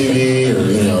on the TV, or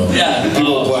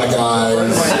people with black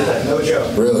eyes. No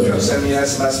joke. Really? Send me an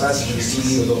SMS message of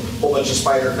TV with a whole bunch of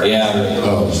spider crap. Yeah.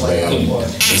 Oh man.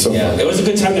 It's so funny. It was a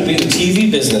good time to be in the TV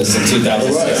business in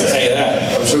 2006. I'll tell you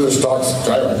that. I'm sure their stocks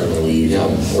skyrocketed when we.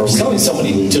 We're selling so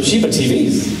many Toshiba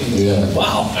TVs. Yeah.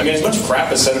 Wow. I mean, as much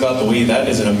crap is said about the Wii, that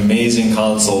is an amazing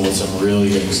console with some really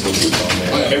good exclusives on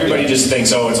there. Everybody just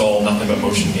thinks, it's all nothing but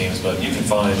motion games, but you can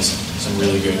find some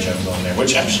really good gems on there.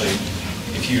 Which actually,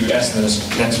 if you ask this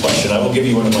next question, I will give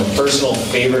you one of my personal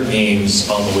favorite games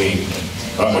on the Wii.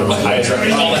 All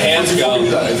the hands go.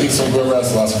 I think whoever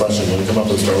asked the last question, when we come up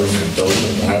with Star Wars,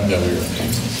 I have never.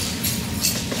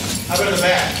 How about the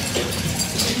back?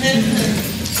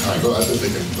 All right, go. I think they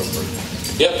can go for it.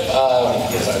 Yep.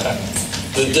 Yes, I have.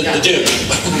 The Duke. The Duke.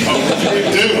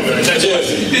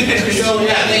 So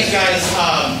yeah, thanks guys.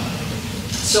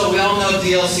 So we all know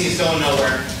DLC is going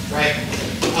nowhere, right?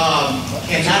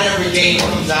 and not every game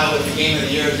comes out with the Game of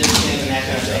the Year edition and that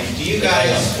kind of thing. Do you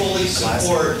guys fully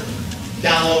support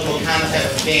downloadable content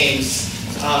of games,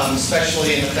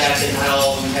 especially in the fact that not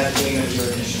all of them have the Game of the Year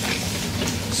edition?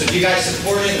 So do you guys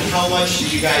support it, and how much do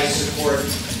you guys support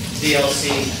DLC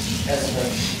as a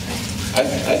whole?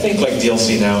 I think like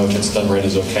DLC now, if it's done right,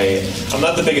 is okay. I'm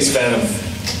not the biggest fan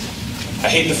of. I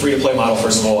hate the free-to-play model.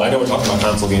 First of all, I know we're talking about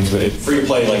console games, but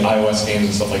free-to-play like iOS games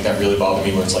and stuff like that really bother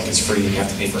me. Where it's like it's free and you have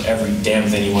to pay for every damn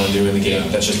thing you want to do in the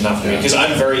game. That's just not for me because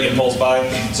I'm very impulse buy,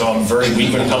 so I'm very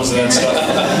weak when it comes to that stuff.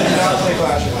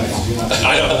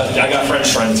 I know. I got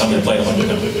friends trying to tell me to play it. I'm like,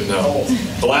 no.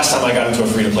 The last time I got into a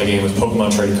free-to-play game was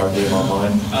Pokemon Trading Card Game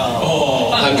Online.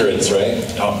 Hundreds, right?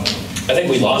 Oh. I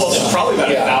think we lost it. Probably about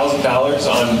 $1,000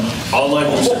 on online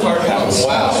booster card packs.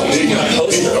 Wow. I'm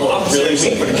really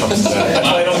weak when it comes to that. That's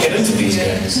why I don't get into these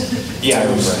games. Yeah, I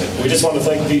remember it. We just want to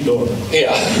thank Pete Dover.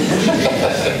 Yeah.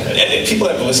 And people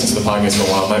that have listened to the podcast for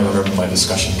a while might remember my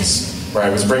discussions where I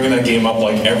was bringing that game up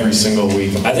like every single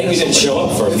week. I think we didn't show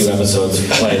up for a few episodes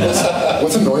playing this.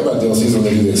 What's annoying about DLC is when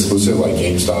they do the exclusive, like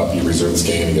GameStop, you reserve this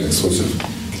game and get exclusive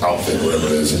outfit, whatever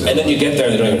it is. And then you get there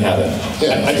and they don't even have it.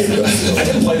 Yeah, I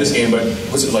didn't play this game, but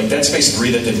was it like Dead Space 3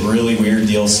 that did really weird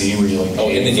DLC where you like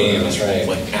in the game, that's right,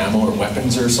 like ammo or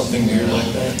weapons or something weird like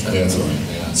that? Yeah, that's right.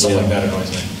 Yeah, something like that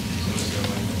annoys me.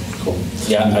 Cool.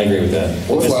 Yeah, I agree with that.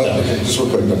 What was just real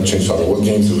quick, not to change topic. What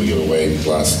games did we give away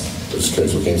last? I'm just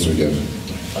curious, what games did we give?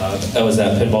 That was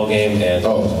that pinball game and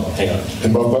hang on.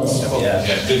 Pinball Quest? Yeah.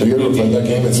 Have you ever played that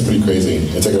game? It's pretty crazy.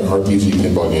 It's like an RPG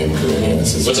pinball game for the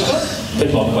NES. What's it called?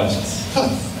 Pinball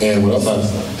Quest. And what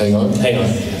else? Hang on.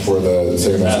 For the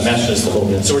Sega Master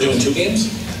System. So we're doing 2 games?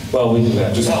 Well, we do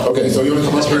that. Okay, so you want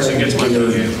to come up here and get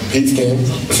your Pete's game?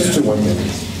 Let's just do one game.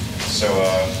 So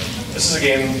this is a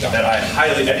game that I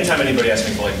highly, anytime anybody asks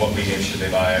me for like what Wii game should they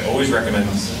buy, I always recommend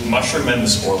Mushroom Men: The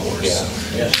Spore Wars.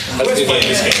 Yeah. Who has played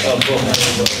this game? Oh, cool.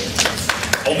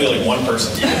 Only like one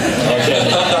person. Okay.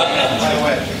 By the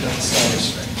way,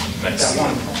 Nice.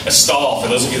 A stall, for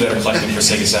those of you that are collecting for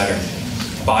Sega Saturn.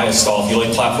 Buy a stall. If you like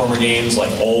platformer games,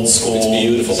 like old school,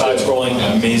 beautiful, side-scrolling,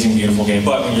 amazing, beautiful game.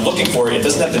 But when you're looking for it, it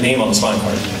doesn't have the name on the spine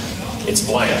card. It's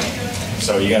blank.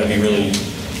 So you got to be really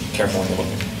careful when you're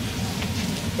looking.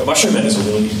 But Mushroom Men is a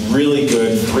really, really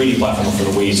good 3D platformer for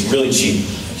the Wii. It's really cheap.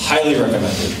 Highly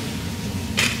recommended.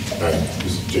 All right,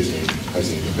 Jason, I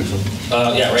see a picture.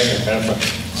 Yeah, right here, right up front.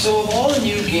 So of all the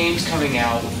new games coming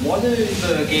out, what are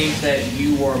the games that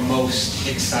you are most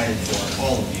excited for,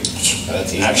 all of you?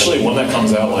 That's easy. Actually, one that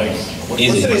comes out like what's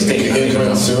today's date?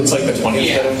 It's like the 20th.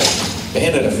 Yeah.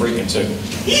 Bayonetta freaking too.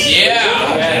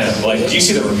 Yeah. Man, like, do you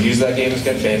see the reviews that game is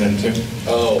getting? Bayonetta 2.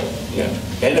 Oh. Yeah.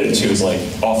 Bayonetta 2 is like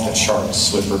off the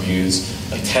charts with reviews,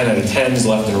 like 10 out of 10s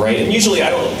left and right. And usually I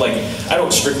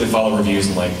don't strictly follow reviews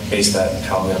and like base that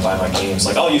how I'm going to buy my games.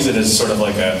 Like I'll use it as sort of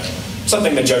like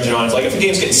something to judge it on. It's like if a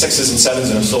game's getting 6s and 7s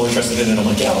and I'm still interested in it, I'm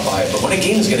like, yeah, I'll buy it. But when a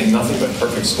game is getting nothing but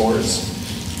perfect scores,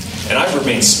 and I've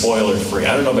remained spoiler free.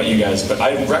 I don't know about you guys, but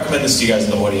I recommend this to you guys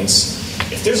in the audience.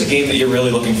 If there's a game that you're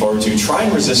really looking forward to, try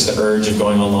and resist the urge of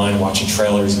going online, watching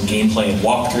trailers and gameplay and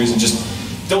walkthroughs, and just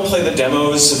don't play the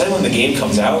demos. So then when the game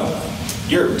comes out,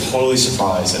 you're totally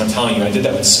surprised. And I'm telling you, I did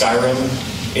that with Skyrim.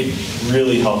 It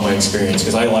really helped my experience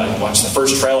because I watched the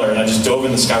first trailer and I just dove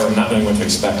into Skyrim not knowing what to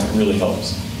expect. It really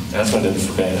helps. And that's what I did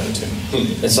for Bayonetta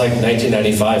 2. It's like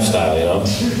 1995 style, you know?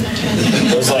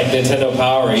 It was like Nintendo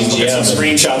Power, EGM. Some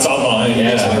screenshots online.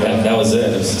 Yeah, that was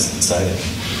it. It was just exciting.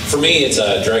 For me, it's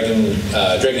Dragon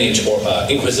Age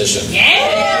Inquisition.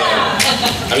 Yeah!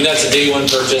 I mean, that's a day one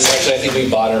purchase. Actually, I think we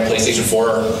bought our PlayStation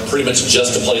 4 pretty much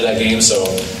just to play that game, so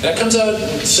that comes out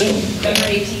soon. November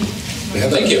 18th.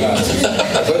 Thank you.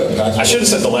 I should have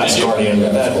said The Last Guardian,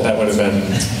 but that would have been...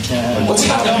 What's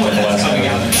happening with The Last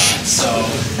Guardian?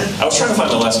 I was trying to find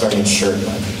The Last Guardian shirt, but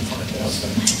I couldn't find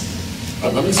it.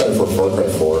 I'm excited for Far Cry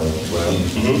 4. I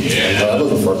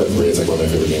look at Far Cry 3. It's like one of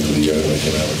my favorite games of the year when it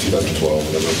came out in 2012,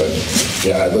 whatever. But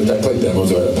yeah, I played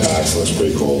demos of it at PAX, and it's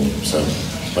pretty cool. So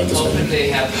might just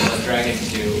they have Blood Dragon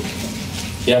 2.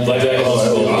 Yeah, Blood Dragon was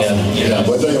cool. Yeah,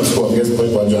 Blood Dragon was cool. If you guys played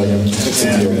Blood Dragon,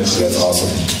 that's awesome.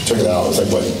 Check it out. It's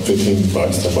like, what, $15,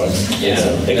 $10? Yeah,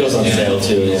 it goes on sale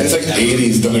too. And it's like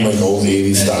 80s, done in like old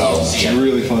 80s style. It's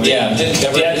really fun. Yeah. It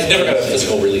never got a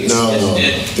physical release. No.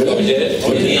 Did it?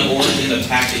 In the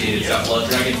package, it's got Blood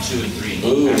Dragon 2 and 3.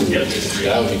 Ooh,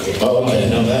 that would be cool. Oh, I didn't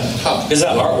know that. Because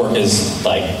that artwork is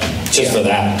like just for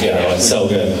that. You know, it's so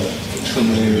good.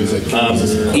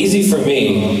 Easy for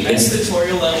me. That's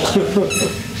tutorial level.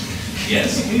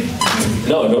 Yes.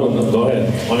 No, go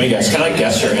ahead. Let me guess. Can I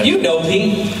guess your answer? You know,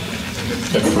 Pete.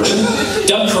 The Crew?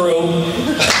 Duck Crew.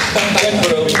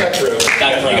 Duck Crew.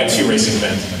 You got 2 racing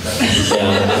fans.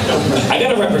 Yeah. I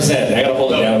gotta represent. I gotta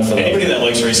hold it down for anybody that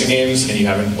likes racing games and you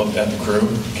haven't looked at the crew.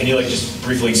 Can you like just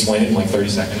briefly explain it in like 30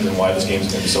 seconds and why this game is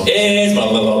going to be so? It's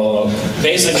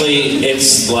basically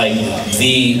it's like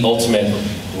the ultimate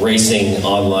racing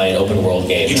online open world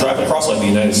game. You drive across like the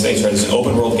United States, right? It's an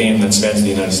open world game that spans the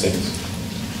United States.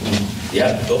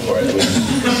 Yeah, go for it. You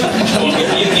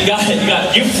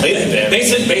played it there.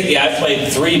 Basically, I've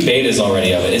played 3 betas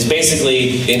already of it. It's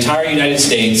basically the entire United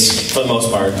States, for the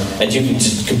most part, and you can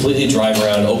just completely drive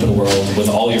around open world with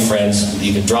all your friends.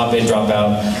 You can drop in, drop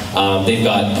out. They've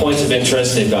got points of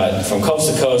interest. They've got from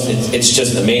coast to coast. It's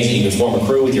just amazing. You can form a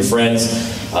crew with your friends,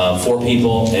 4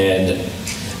 people, and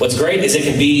what's great is it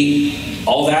can be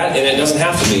all that, and it doesn't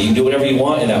have to be. You can do whatever you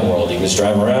want in that world. You can just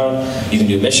drive around. You can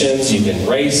do missions. You can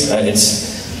race.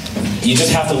 You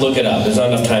just have to look it up. There's not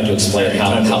enough time to explain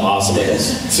how awesome it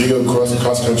is. So you go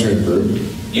cross country in a group?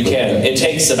 You can. It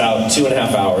takes about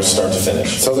 2.5 hours start to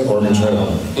finish. Sounds like Oregon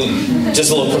Trail.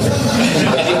 Just a little quicker.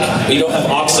 You don't have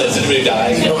oxen. Anybody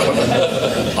die?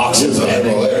 Oxen's bad.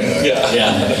 Yeah.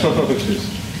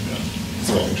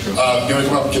 You want to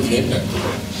come up and get the game then?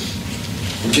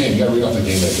 We can. You got to read off the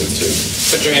game that gets too.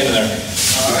 Put your hand in there.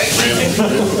 All right.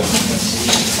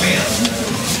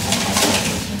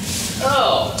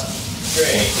 Oh,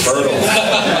 great. Fertile.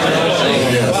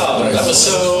 Wow, that was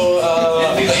so. Oh.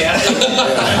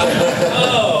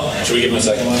 Should we give him a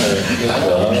second one?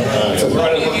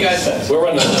 We're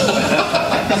running.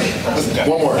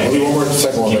 One more. We'll do one more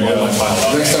second one.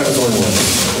 Next time it's only one.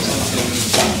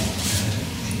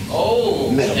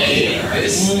 Oh, hey,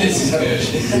 this is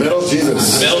good. Metal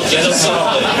Jesus. Metal Jesus.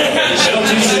 Metal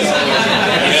Jesus.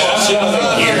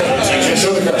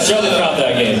 Show the crowd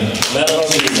that game. Metal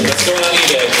Jesus. What's going on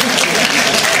eBay?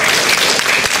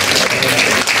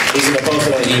 He's going to post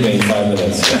it on eBay in 5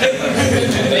 minutes.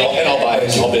 And I'll buy it.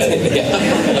 I'll bid.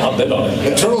 Yeah, I'll bid on it.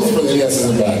 The Turtles for the NES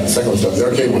isn't bad. The second one's done. The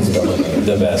arcade one's done.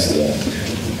 The best, yeah.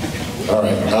 All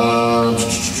right.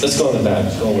 Let's go in the back.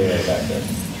 Go way right back there.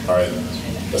 All right.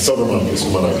 The Silver Monkeys.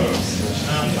 Come on up.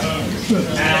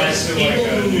 Alex, like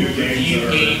new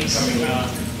games coming out.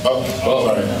 Oh,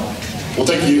 sorry. We'll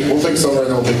take Silver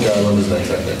and then we'll take Numbers next.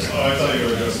 Oh, I thought you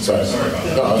were just. Sorry. Sorry about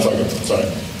that. No, it's all good.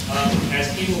 Sorry. As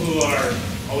people who are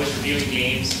always reviewing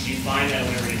games, do you find that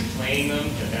whenever you're playing them,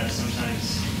 that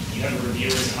sometimes you have a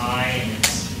reviewer's eye and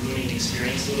it's ruining the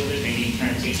experience a little bit? Maybe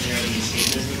kind of taking out the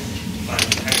escapism. You find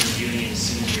you're kind of reviewing it as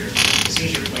soon as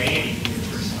you're playing it, you can do it the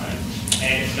first time.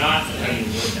 And if not, how do you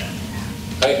avoid that?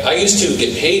 I used to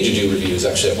get paid to do reviews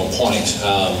actually at one point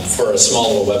for a small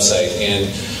little website, and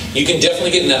you can definitely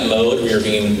get in that mode where you're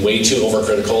being way too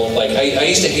overcritical. Like I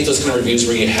used to hate those kind of reviews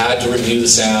where you had to review the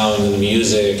sound and the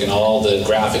music and all the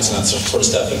graphics and that sort of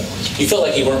stuff, and you felt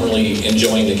like you weren't really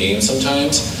enjoying the game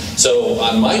sometimes. So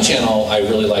on my channel, I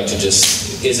really like to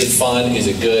just, is it fun? Is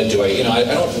it good? Do I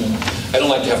don't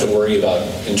like to have to worry about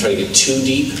and try to get too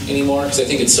deep anymore because I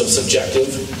think it's so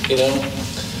subjective,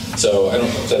 So I don't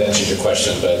know if that answers your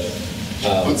question, but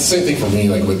It's the same thing for me,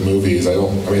 like with movies. I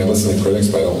listen to critics,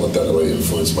 but I don't let that really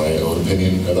influence my own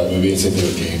opinion of that movie. Same thing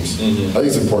with games. I think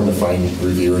it's important to find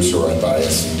reviewers who are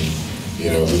unbiased and,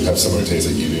 who have similar tastes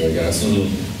that you do, I guess.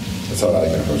 That's how I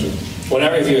like to approach it. When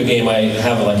I review a game, I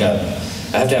have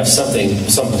to have some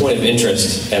point of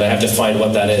interest, and I have to find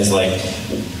what that is. Like,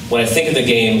 when I think of the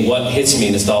game, what hits me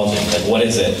nostalgic? Like, what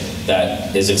is it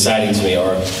that is exciting to me,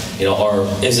 or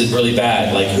is it really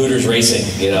bad? Like Hooters Racing,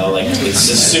 like it's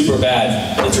just super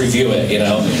bad. Let's review it,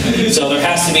 So there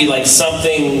has to be like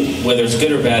something, whether it's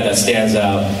good or bad, that stands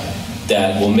out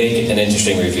that will make it an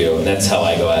interesting review, and that's how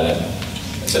I go at it.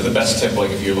 So the best tip, like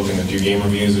if you're looking to do game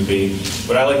reviews, would be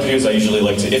what I like to do is I usually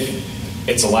like to, if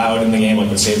it's allowed in the game, like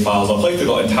with save files, I'll play through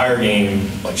the entire game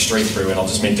like straight through, and I'll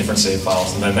just make different save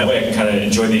files, and then that way I can kind of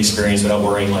enjoy the experience without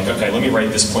worrying like, okay, let me write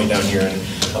this point down here, and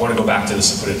I want to go back to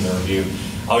this and put it in the review.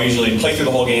 I'll usually play through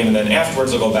the whole game, and then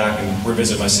afterwards I'll go back and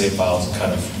revisit my save files and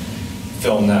kind of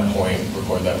film that point,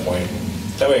 record that point.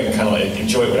 That way I can kind of like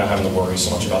enjoy it without having to worry so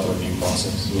much about the review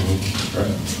process. All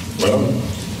right. Well,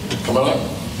 come on up.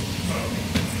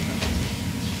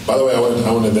 By the way, I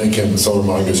want to thank him, Silver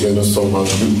Mongoose. You guys know Silver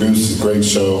Mongoose. Goose is a great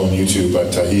show on YouTube,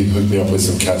 but he hooked me up with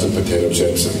some ketchup potato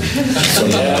chips and some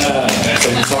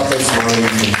chocolate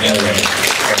Smarties.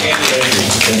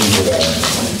 Thank you for that.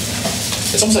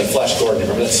 It's almost like Flash Gordon.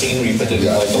 Remember that scene where you put it in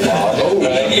like the log? Oh,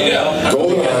 right?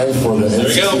 GoldenEye for the There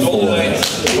we go, GoldenEye.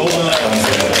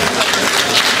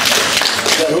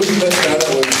 Yeah, who was the best guy that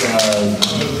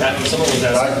was... someone was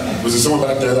asking. Was there someone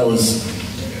back there that was...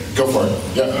 Go for it.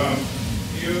 Yeah.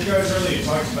 You guys earlier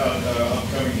talked about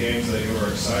upcoming games that you were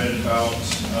excited about.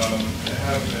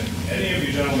 Have any of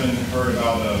you gentlemen heard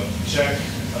about a Czech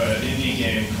indie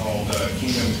game called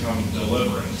Kingdom Come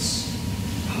Deliverance?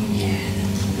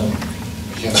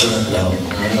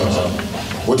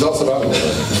 What's else about it?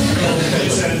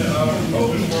 It's an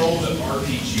open world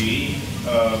RPG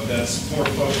that's more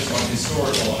focused on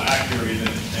historical accuracy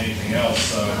than anything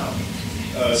else.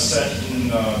 Set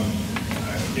in, I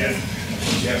forget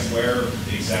where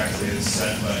exactly it's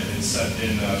set, but it's set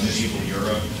in medieval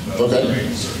Europe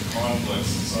during certain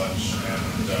conflicts and such.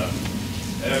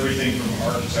 And everything from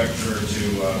architecture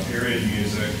to period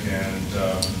music and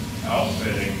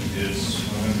outfitting is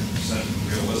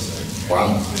 100% realistic.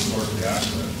 Wow. Historically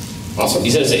accurate. Awesome.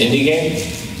 You said it's an indie game?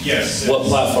 Yes. What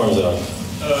platform is it on?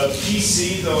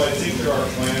 PC, though I think there are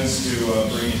plans to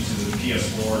bring it to the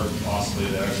PS4, possibly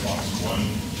the Xbox One.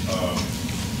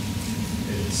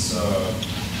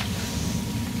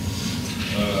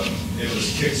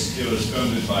 It was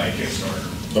funded by Kickstarter.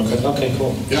 Okay,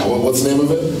 cool. Yeah, what's the name of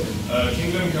it?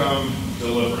 Kingdom Come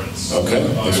Deliverance. Okay.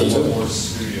 By Warhorse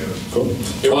Studios. Cool.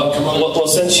 Well,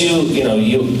 since you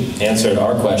answered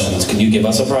our questions, can you give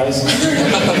us a prize?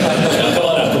 Come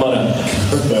on up.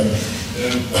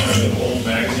 Old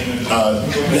magazine.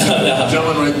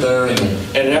 Gentleman right there.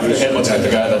 And after him, looks like the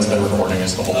guy that's been recording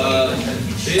us the whole time.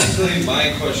 Basically,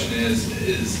 my question is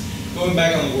going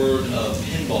back on the word of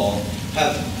pinball.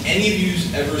 Have any of you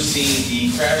ever seen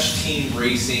the Crash Team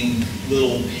Racing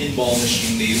little pinball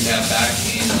machine they used to have back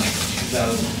in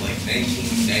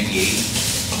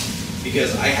 1998?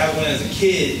 Because I have one as a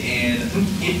kid and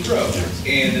it broke,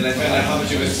 and then I found out how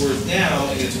much it was worth now,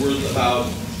 and it's worth about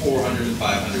 $400 to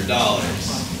 $500.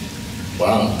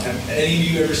 Wow. Have any of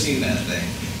you ever seen that thing?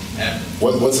 Ever?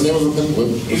 What's the name of the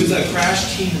pinball? It was a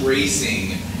Crash Team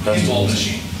Racing pinball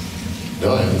machine.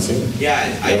 No, I haven't seen it. Yeah,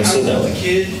 I had one as a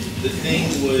kid. The thing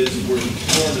was worth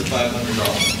 $400 to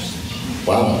 $500.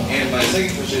 Wow. And my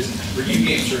second question is, for you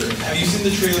gamers, have you seen the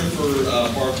trailer for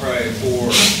Far Cry 4,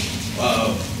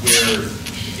 where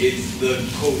it's the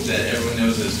quote that everyone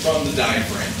knows is from the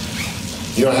diaphragm?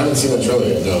 I haven't seen that trailer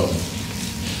yet. No.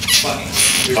 Funny.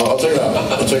 I'll check it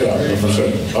out. For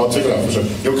sure. I'll check it out for sure.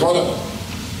 Yo, come on up.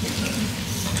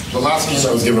 The last game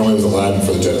I was giving away was Aladdin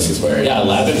for the Genesis player. Yeah,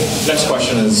 Aladdin. Next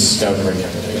question is Scout Break, I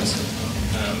guess.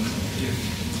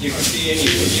 You could be any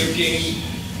video game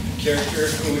character.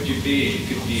 Who would you be? You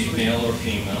could be male or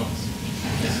female.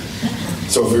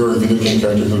 So if we were a video game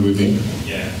character, who would we be?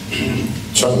 Yeah.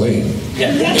 Chun-Li.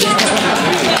 Yeah.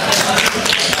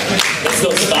 It's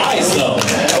those thighs, though.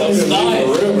 Those thighs.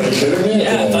 Are you kidding me?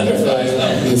 Yeah, thunder thighs,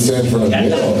 though. You stand in front of me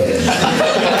all day.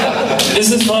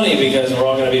 This is funny because we're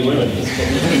all going to be women.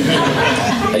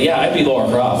 Yeah, I'd be Laura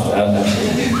Croft.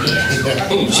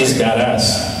 She's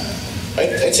badass.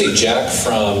 I'd say Jack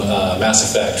from Mass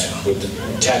Effect with the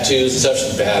tattoos and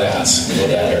such. Badass.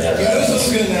 You guys are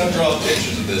going to now draw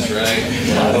pictures of this, right?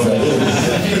 I don't know.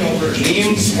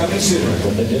 Memes coming soon.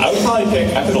 I would probably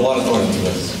pick, I put a lot of thought into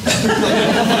this.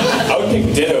 I would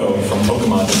pick Ditto from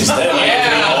Pokemon. Instead, I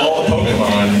could do all the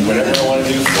Pokemon, whatever I want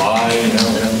to do, fly,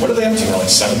 what are they up to? Like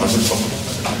 700 Pokemon?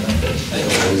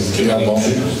 Do you have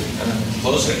Baldy?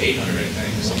 Close to 800, I think.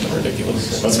 Something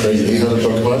ridiculous. That's crazy. 800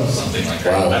 Pokemon? Something like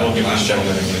that. Wow. I don't give this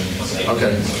gentleman anything.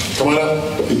 Okay. Come on up.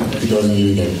 He goes in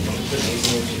the game.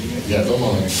 Yeah, come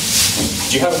on.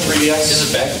 Do you have a 3DS? Is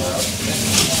it back loud?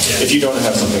 If you don't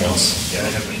have something else. Yeah, I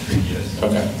have a 3DS.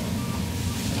 Okay.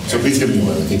 So Pete's giving you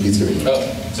one. I think Pete's giving you one.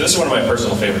 So this is one of my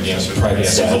personal favorite games for 3DS.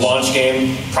 It's a launch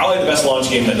game. Probably the best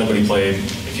launch game that nobody played.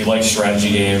 If you like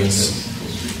strategy games,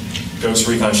 Ghost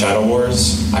Recon Shadow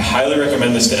Wars. I highly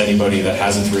recommend this to anybody that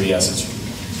has a 3DS. It's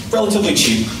relatively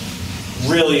cheap.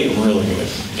 Really, really good.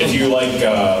 If you like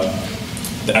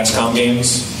the XCOM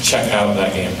games, check out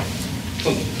that game.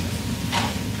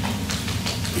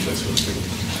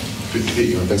 Pete,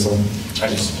 you want to pick someone? I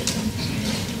just...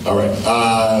 All right.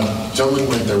 Gentleman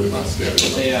right there with us.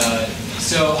 Yeah.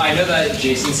 So I know that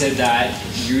Jason said that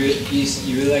you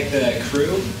really like the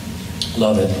Crew.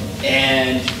 Love it.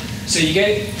 And so you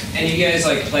guys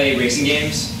like play racing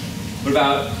games? What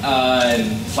about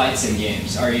flight sim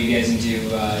games? Are you guys into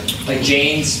like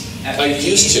Jane's? I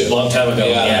used to. Long time ago.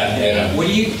 Yeah. What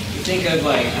do you think of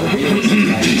like a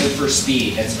realism, like Live for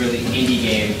Speed? That's really indie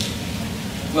game.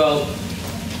 Well,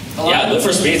 Live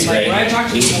for Speed's like, great. When I talk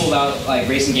to people about like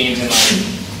racing games and like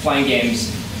flying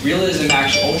games, realism,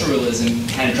 actually ultra realism,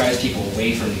 kind of drives people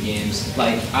away from the games.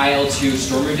 Like IL-2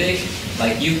 Stormovik,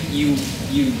 like you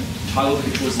toggle the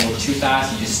controls a little too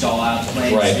fast, you just stall out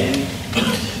playing spin.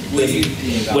 What do you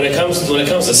think about When it comes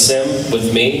to sim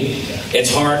with me, it's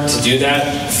hard to do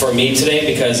that for me today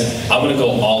because I'm gonna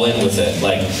go all in with it.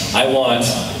 Like I want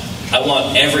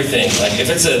everything. Like if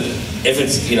it's a if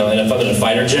it's, you know, and if I'm in a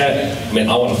fighter jet, I mean,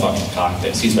 I want to fucking cockpit.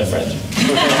 Excuse my French.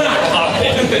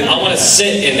 Cockpit. I want to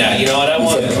sit in that, you know, and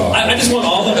I just want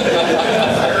all the,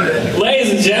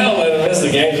 ladies and gentlemen,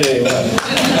 Mr. Game Day.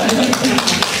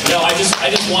 No, I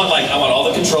just want, like, I want all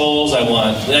the controls. I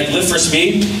want, like, Live for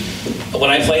Speed. When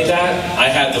I played that, I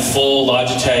had the full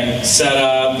Logitech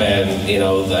setup and, you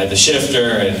know, the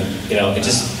shifter, and, you know,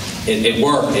 it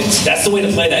worked. That's the way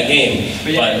to play that game.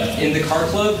 But yeah, in the car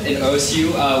club in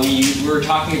OSU, we were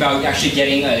talking about actually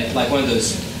getting like one of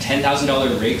those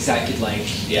 $10,000 rigs that could like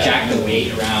jack the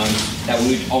weight around. That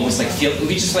would almost like feel.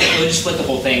 We just flip the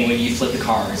whole thing when you flip the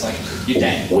car. It's like you're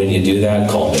dead. When you do that,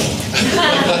 call me,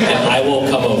 and I will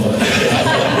come over.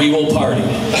 We will party.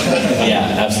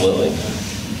 Yeah, absolutely.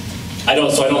 I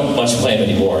don't much play them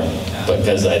anymore,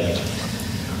 because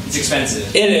it's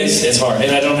expensive. It is. It's hard,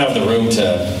 and I don't have the room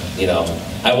to, you know.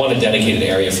 I want a dedicated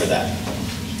area for that.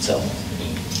 So.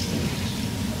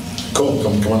 Cool.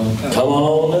 Come on. Come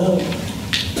on now.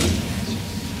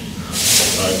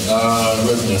 All right.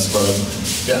 Where's the next part?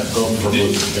 Yeah. Go for blue.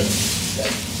 Yeah.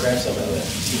 Grab some of that.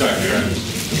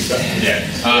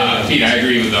 Yeah. Pete, I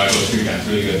agree with those three guys.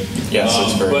 Really good. Yes,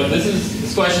 it's very But good.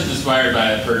 this question is inspired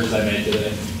by a purchase I made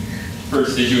today.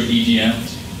 First issue of EGM.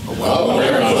 Wow.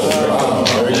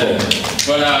 Very good.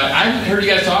 But I haven't heard you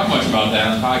guys talk much about that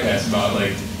on the podcast, about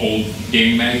like old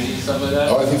gaming magazines and stuff like that.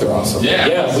 Oh, I think they're awesome.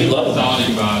 Yeah, we love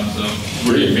them. About them. So,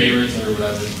 what are your favorites or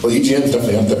whatever? Well, EGM's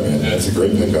definitely up there, man. It's a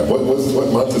great pickup. What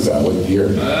month is that? What year?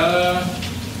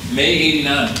 May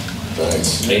 '89.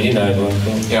 Nice.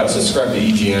 89. Yeah, I was subscribed to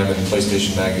EGM and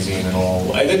PlayStation Magazine and all.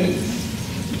 I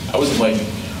was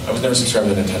never subscribed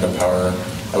to Nintendo Power.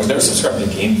 I was never subscribed to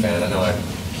Game Fan. I know I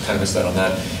kind of missed out on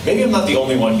that. Maybe I'm not the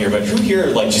only one here, but who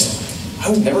here, I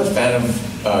was never a fan of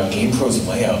GamePro's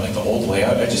layout, like the old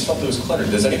layout. I just felt it was cluttered.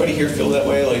 Does anybody here feel that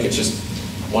way? Like it's just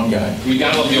one guy? We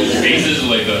got all the old faces,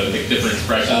 like the different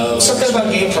expressions. Something about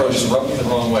GamePro just rubbed me the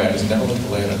wrong way. I just never looked at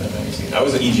the layout of that magazine. I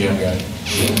was an EGM guy.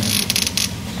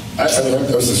 I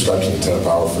was subscribed to Nintendo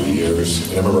Power for years,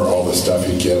 and I remember all the stuff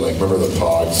you get. Like, remember the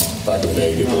Pogs back in the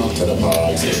day? You get the Nintendo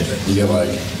Pogs. You get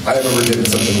I remember getting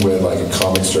something with like a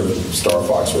comic strip of Star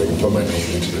Fox where you can put my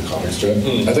name into the comic strip.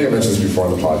 I think I mentioned this before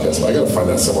on the podcast, but I got to find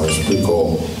that somewhere. It's pretty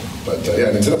cool. But yeah,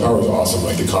 Nintendo Power was awesome.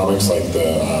 Like the comics, like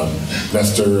the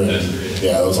Nestor, and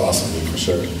yeah, that was awesome for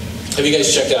sure. Have you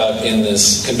guys checked out in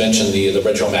this convention the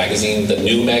retro magazine, the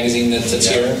new magazine that's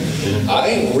here?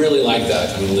 I really like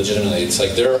that. I mean, legitimately, it's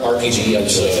like their RPG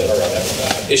episode or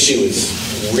issue is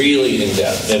really in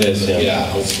depth. It is.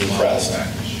 Yeah, I was impressed.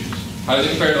 How does it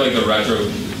compare to like the retro?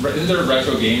 Isn't there a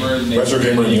Retro Gamer? Retro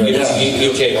Gamer in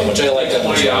UK one, which I like that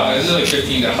one. $20. It's like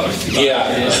 $15.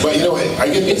 Yeah. But you know, I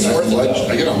get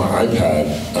it on my iPad.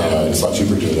 It's a lot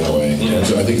cheaper to do it that way. And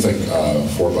so I think it's like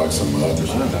 $4 a month or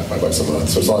something like that, $5 a month.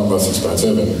 So it's a lot less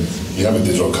expensive, and you have a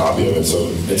digital copy of it,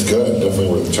 so it's good. Definitely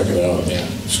worth checking out. Yeah,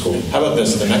 it's cool. How about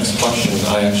this? The next question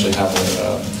I actually have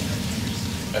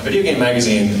a video game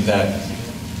magazine that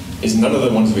is none of the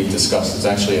ones we've discussed. It's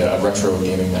actually a retro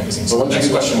gaming magazine. So the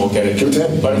next question we'll get it. Give it to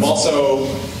him. But I'm also...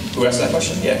 Who asked that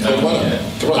question? Yeah. Come on.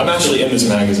 I'm actually in this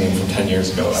magazine from 10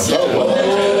 years ago.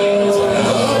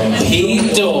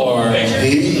 Pete Dorr.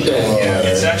 Yeah,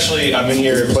 it's actually... I'm in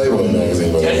here... Playboy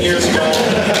magazine. 10 years ago,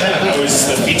 I was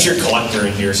the featured collector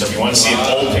in here. So if you want to see an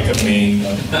old pic of me,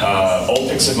 old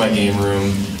pics of my game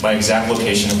room, my exact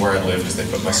location of where I live, because they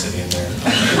put my city in there.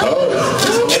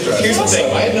 Here's the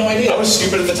thing. I had no idea. I was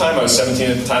stupid at the time. I was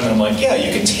 17 at the time, and I'm like, yeah,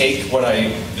 you can take what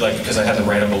I like, because I had to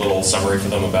write up a little summary for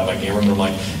them about my game room. And I'm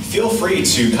like, feel free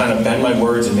to kind of bend my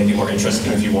words and make it more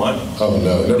interesting if you want. Oh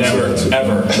no, never,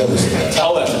 ever.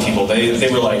 Tell that to people.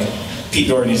 They were like, Pete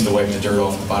Dorr needs to wipe the dirt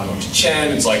off the bottom of his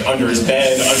chin. It's like under his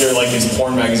bed, under like his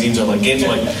porn magazines or like games. I'm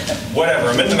like, whatever.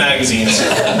 I'm in the magazines.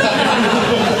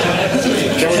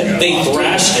 They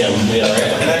thrashed him. Yeah, right.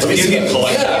 And that's video game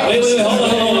collector. Yeah. Wait, hold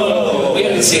on. We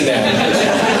haven't seen that.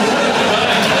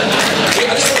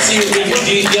 I just want to see you.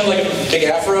 Do you have like a big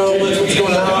afro? What's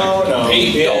going on? No.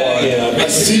 Pete Dorr. I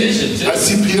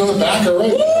see Pete on the back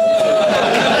already.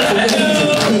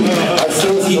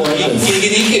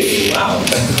 Wow.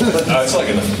 It's like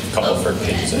in a couple of front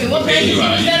pages. Wait, what page is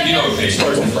that?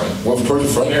 Towards the front. Well, towards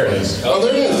the front. There it is. Oh,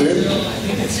 there it is, dude.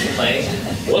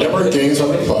 Network Games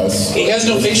 100 Plus. He has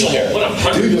no facial hair.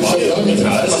 Dude, that's so young.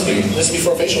 This is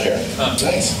before facial hair.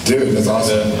 Nice. Dude, that's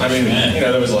awesome. I mean,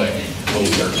 there was like a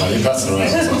little dirt. You're passing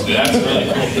around. That's really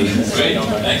cool. Great.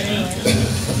 Thanks, man.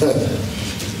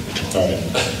 All right.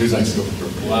 Who's next? Go for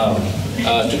it. Wow.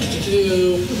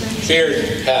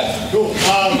 Beard, Pat. Cool. I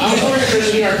was wondering if there's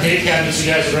any arcade cabinets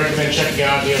you guys would recommend checking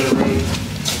out in the other room.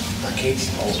 Arcades?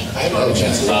 I haven't had a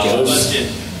chance to look at those.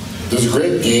 There's a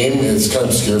great game. It's kind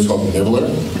of obscure. It's called Nibbler. I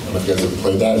don't know if you guys have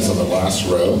played that. It's on the last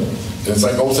row. And it's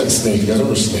like almost like Snake. You guys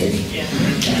remember Snake?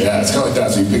 Yeah, it's kind of like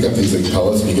that. So you pick up these like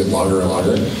pellets and you get longer and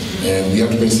longer, and you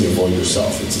have to basically avoid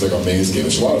yourself. It's like a maze game.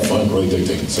 It's a lot of fun, really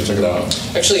addicting. So check it out.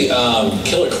 Actually,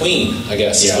 Killer Queen, I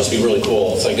guess, is supposed to be really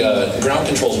cool. It's like Ground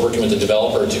Control's working with the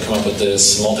developer to come up with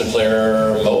this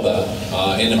multiplayer MOBA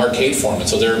in arcade format.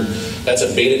 So that's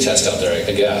a beta test out there,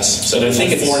 I guess. So I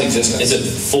think it's 4 in existence. Is it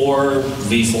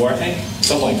 4v4? I think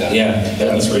something like that. Yeah,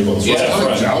 that's pretty cool. Yeah, it's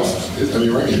like Joust. I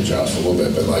mean, we're going to Joust a little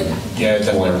bit, but like it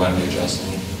definitely reminded me of Joust.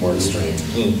 More extreme.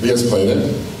 You guys played it?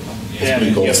 It's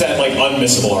pretty cool. It's that like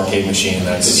unmissable arcade machine.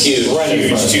 That's huge. Right in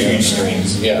front. 2 huge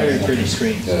screens. Yeah. Very pretty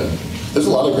screen. Yeah. There's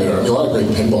a lot of great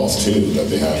pinballs too that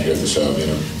they have here at the show. You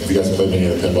know, if you guys played many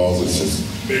of the pinballs, it's just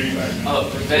Baby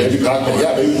Pac-Man.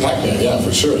 Yeah, Baby Pac-Man. Yeah,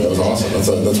 for sure. That was awesome.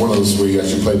 That's one of those where you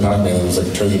actually play Pac-Man and it's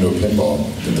like turns into a pinball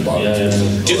at the bottom.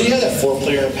 Do they have that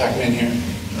 4-player Pac-Man here?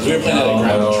 We were playing that at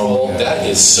Ground Control. That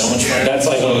is so much fun. That's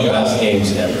like one of the best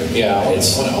games ever. Yeah, I want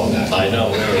to own that. I know.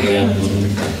 Yeah.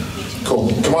 Cool.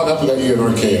 Come on up. We got you an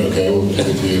arcade. Okay, we'll give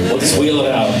it to you. We'll just wheel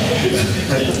it out.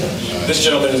 This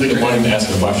gentleman has been wanting to ask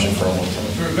a question for a long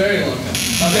time. For a very long time.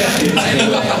 Okay.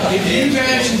 If you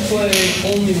guys could play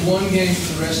only one game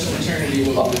for the rest of eternity,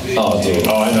 what would it be? Oh, dude.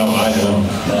 Oh, I know.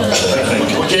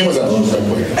 What game was that? Real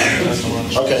quick.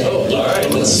 Okay. Oh, all right.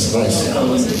 Nice.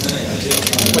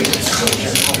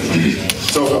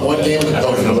 So one game for the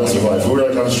rest of life. We were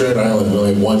like on a straight island. We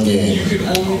only had one game. You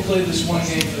could only play this one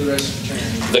game for the rest of eternity.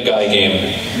 The guy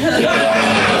game.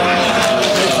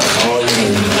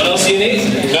 What else do you need?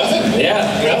 Nothing. Yeah.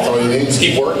 That's all you need. Just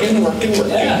keep working.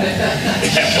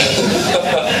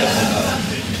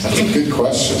 That's a good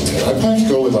question, man. I'd probably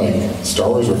go with like Star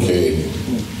Wars Arcade.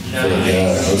 Yeah,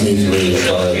 those games are really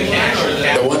fun.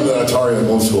 The one that Atari, the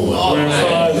old school one.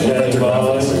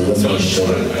 That's what I'm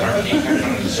saying.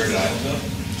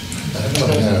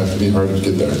 Yeah, it'd be hard to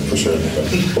get there for sure.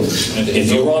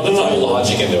 If you want to throw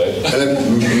logic into it. And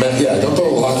then, don't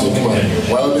throw logic. Come on.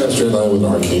 Why would we have a straight line with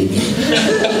an arcade?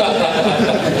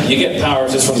 You get power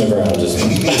just from the ground.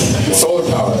 Solar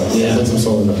power. Yeah. Put some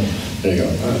solar power. There you go.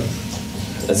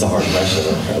 That's a hard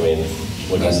question. I mean,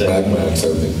 what do you say?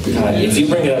 God, if you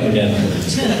bring it up again.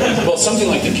 Well, something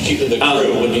like the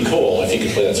Crew would be cool if you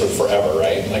could play that sort of forever,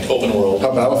 right? Like open world.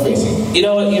 How Battlefield? You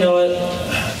know what?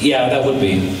 Yeah, that would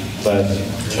be. But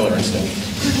Killer Instinct.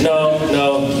 No,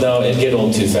 it'd get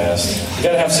old too fast. You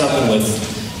gotta have something with.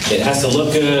 It has to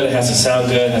look good. It has to sound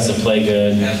good. It has to play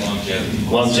good.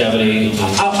 Longevity.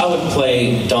 I would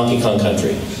play Donkey Kong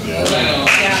Country.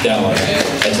 That one.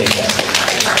 I take that.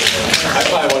 I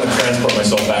probably want to transport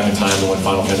myself back in time to when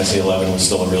Final Fantasy XI was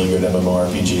still a really good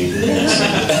MMORPG.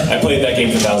 I played that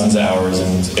game for thousands of hours,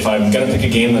 and if I'm going to pick a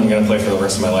game that I'm going to play for the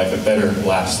rest of my life, it better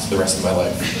last the rest of my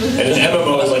life. And an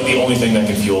MMO is like the only thing that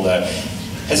can fuel that.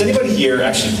 Has anybody here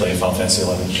actually played Final Fantasy XI?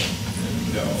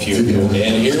 No.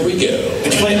 And here we go.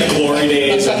 Did you play it in the glory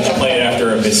days, or did you play it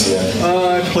after Abyssia?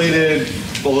 I played it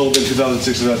a little bit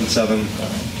 2006, 2007.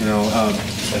 You know,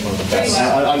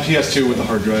 on PS2 with the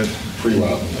hard drive. Pretty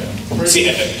well. See,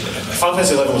 Final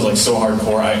Fantasy XI was like so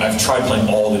hardcore. I've tried playing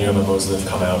all the new MMOs that have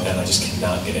come out, and I just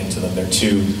cannot get into them. They're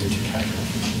too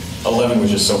casual. 11 was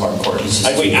just so hardcore.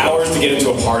 I'd wait hours to get into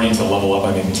a party to level up.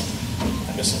 I mean,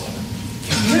 I miss 11.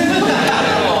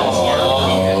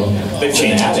 They've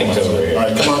changed things over here. All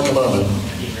right, come on, man.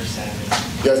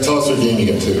 You guys tell us what game you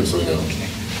get to, so we know.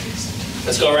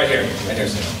 Let's go right here. What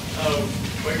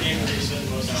game have you spent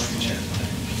the most hours in chat?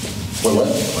 What? What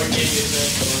game have you spent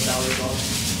the most hours on?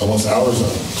 Almost hours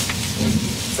on.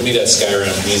 For me, that's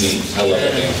Skyrim. Easy. I love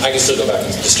that game. I can still go back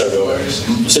and just start over.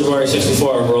 Super Mario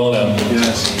 64, roll it out.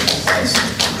 Yes.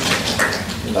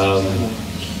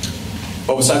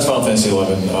 Well, besides Final Fantasy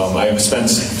XI, I've spent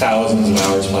thousands of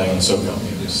hours playing SOCOM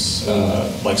games.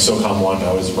 Like SOCOM 1,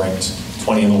 I was ranked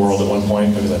 20 in the world at one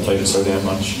point because I played it so damn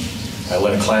much. I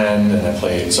led a clan, and I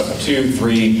played SOCOM 2,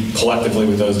 3, collectively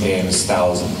with those games,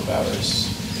 thousands of hours.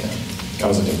 I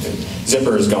was addicted.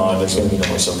 Zipper is gone. There's going to be no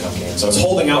more SOCOM games. I was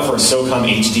holding out for a SOCOM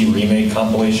HD remake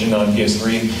compilation on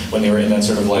PS3 when they were in that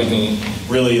sort of like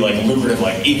really like lucrative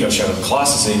like Eco Show, the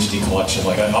Colossus HD collection.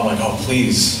 Like I'm like, oh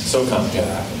please, SOCOM, get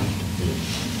it happen.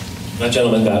 That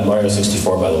gentleman got Mario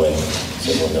 64, by the way.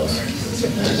 So everyone knows.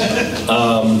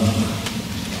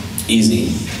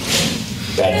 Easy.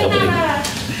 Bad company.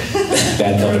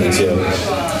 Bad company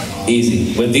too.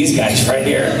 Easy. With these guys right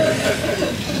here.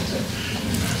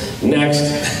 Next.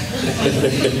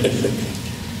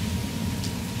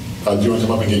 Do you want to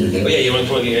come up and get your game? Oh, yeah, you want to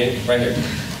come up and get your game? Right here.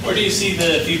 Where do you see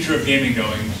the future of gaming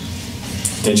going?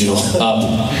 Digital.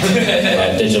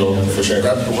 Digital for sure.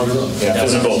 Yeah,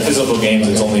 physical games.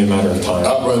 It's only a matter of time.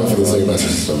 Outrun for the Sega Master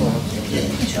System.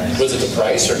 Was it the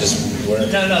price or just where?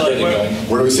 No, like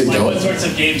Where do we see it going? what sorts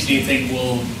of games do you think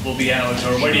will be out,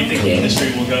 or where do you think the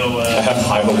industry will go? I have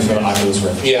high hopes for the Oculus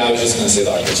Rift. Yeah, I was just going to say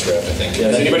the Oculus Rift. I think.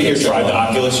 Has anybody here tried the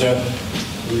Oculus yet?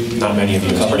 Not many of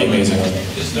you. It's pretty amazing.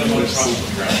 There's no one across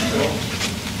the ground control.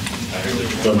 I heard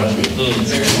There might be.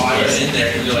 there's fires in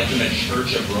there, and they're like in a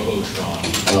church of Robotron.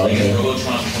 Oh, okay. Like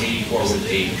Robotron 2084 with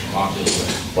a Oculus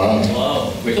Rift. Wow.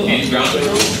 Whoa. Wait, ground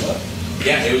control?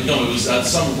 Yeah, it was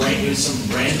some random.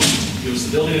 It was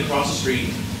the building across the street.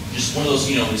 Just one of those,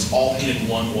 it's all painted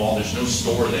one wall. There's no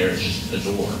store there. It's just a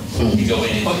door. You go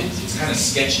in, it's kind of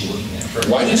sketchy looking at first.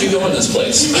 Why did you go in this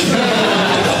place?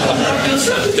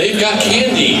 They've got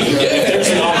candy. If there's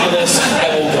an Oculus,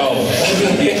 I will go.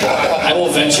 I will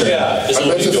venture. Yeah, there's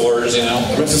no big doors, I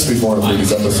mentioned this before in a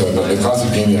previous episode, but the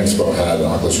Classic Gaming Expo had an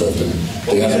Oculus Rift, and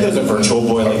they had a Virtual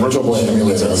Boy emulator hooked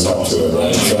up to it,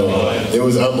 right? So it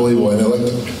was unbelievable, and it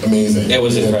looked amazing. It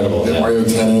was incredible. They had Mario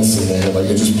Tennis, and they had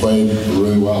it just played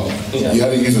really well. Yeah. You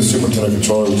had to use a Super Nintendo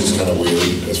controller, which is kind of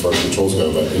weird as far as controls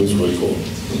go, but it was really cool.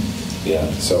 Yeah.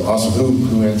 So awesome.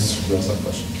 Who answers that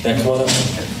question? Yeah, come on up.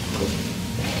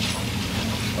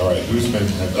 All right, who's been?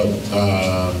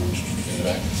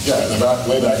 Yeah, in the back,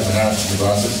 way back in the half, in the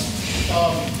glasses.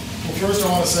 Well, first I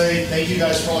want to say thank you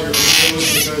guys for all your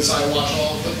videos because I watch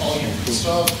all your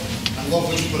stuff. I love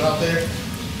what you put out there.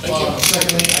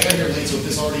 Secondly, I got here late, so if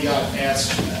this already got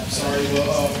asked, sorry.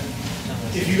 But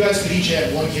if you guys could each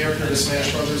add one character to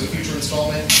Smash Brothers, a future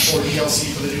installment, or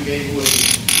DLC for the new game, who would it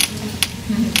be?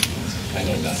 I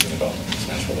know nothing about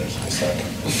Smash Brothers. I suck.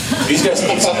 These guys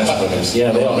hate Smash Brothers.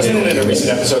 Yeah, they all. Wasn't it in a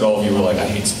recent episode? All of you were like, "I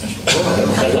hate Smash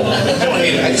Brothers."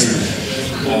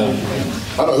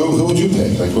 I don't know. Who would you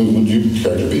pick? Like, who would your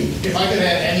character be? If I could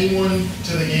add anyone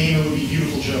to the game, it would be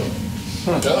Beautiful Joe.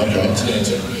 Okay. That's a good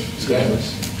answer.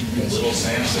 Little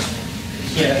Samson.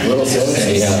 Yeah. Little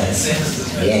Samson.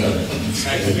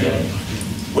 Yeah.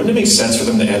 Wouldn't it make sense for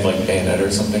them to add like Bayonetta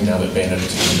or something now that Bayonetta 2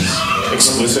 is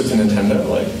exclusive to Nintendo?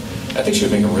 Like, I think she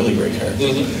would make a really great character.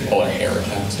 All her hair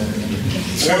attacks and everything.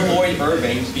 Or Lloyd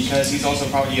Irving, because he's also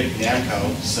probably a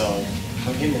Namco, so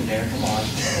put him in there, come on.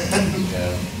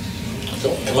 Yeah.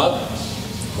 Cool. Come up.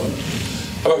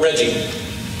 How about Reggie?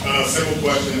 Simple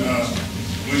question.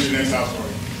 When's your next house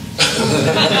party?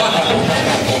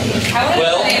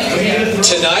 Well,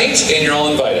 tonight, and you're all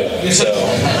invited. So,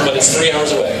 but it's 3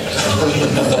 hours away.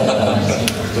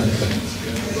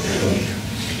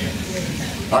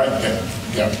 All right.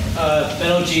 Yeah.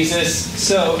 Benno Jesus.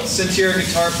 So, since you're a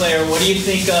guitar player, what do you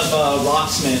think of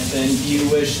Rocksmith? And do you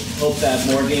hope that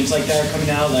more games like that are coming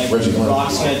out, like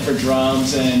Rocksmith for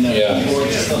drums and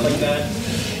keyboards and stuff like that?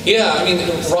 Yeah, I mean,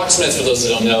 Rocksmith, for those that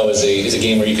don't know, is a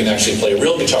game where you can actually play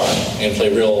real guitar and play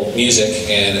real music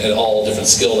and at all different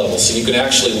skill levels. So you can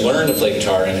actually learn to play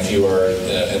guitar, and if you are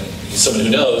someone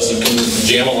who knows, you can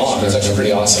jam along. It's actually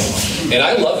pretty awesome. And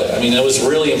I love it. I mean, it was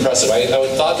really impressive. I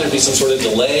thought there'd be some sort of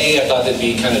delay. I thought it'd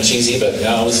be kind of cheesy, but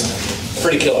no, it was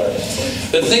pretty killer.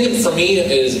 But the thing for me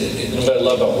is, what I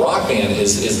love about Rock Band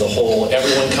is the whole,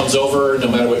 everyone comes over, no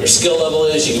matter what your skill level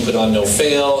is, you can put on no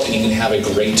fail, and you can have a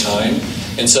great time.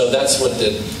 And so that's what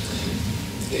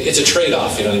it's a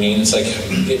trade-off, you know what I mean? It's like,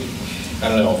 I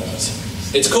don't know.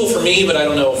 It's cool for me, but I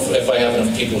don't know if I have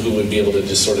enough people who would be able to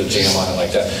just sort of jam on it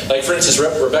like that. Like, for instance,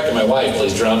 Rebecca, my wife,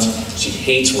 plays drums. She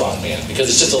hates Rock Band because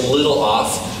it's just a little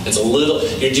off. It's a little,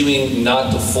 you're doing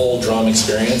not the full drum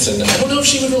experience, and I don't know if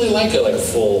she would really like it, like a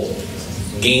full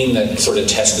game that sort of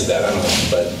tested that. I don't know,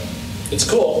 but it's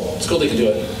cool. It's cool they can do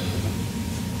it.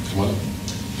 Come on.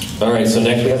 All right, so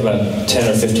next we have about 10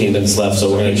 or 15 minutes left, so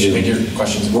we're going to do your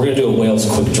questions. We're going to do a Wales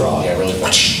quick draw. Yeah, really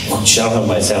quick. I don't have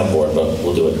my soundboard, but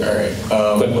we'll do it. All right,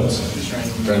 quick ones.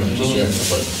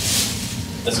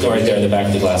 Let's go right there in the back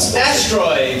of the glasses.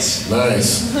 Asteroids.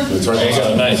 Nice. There you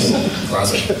go. Nice.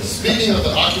 Classic. Speaking of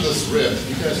the Oculus Rift,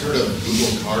 you guys heard of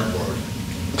Google Cardboard?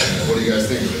 What do you guys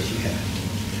think of it?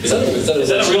 Is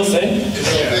that a real thing? It's a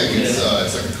real thing.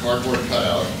 It's like a cardboard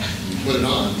cutout. You put it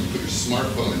on. You put your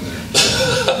smartphone in there.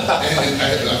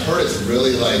 And I've heard it's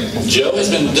really like... Joe has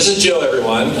been, this is Joe,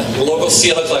 everyone, the local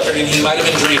CL collector, and he might have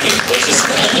been drinking. Let's just...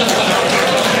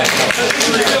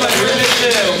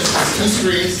 It's 2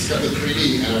 screens, it's got the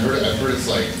 3D, and I've heard it's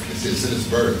like, it's in its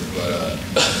birth, but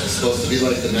it's supposed to be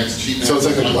like the next cheap... So it's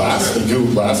like a glass, the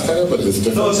Google Glass kind of, but it's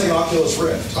different? No, it's like Oculus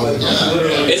Rift. Oh,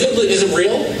 yeah. Is it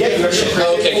real? Yeah, you actually...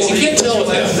 Okay, because you can't tell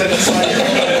with him.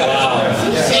 Wow.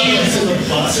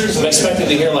 I'm expecting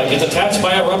to hear, like, it's attached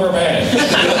by a rubber band.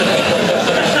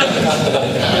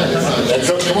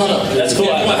 Come on up. That's cool.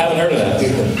 I haven't heard of that.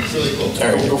 It's really cool.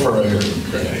 All right,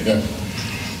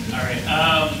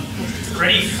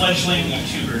 fledgling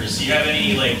YouTubers, do you have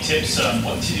any like tips on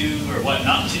what to do or what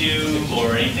not to do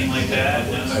or anything like that?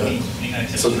 Any kind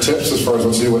of tips? So tips as far as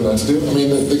what to do, what not to do? I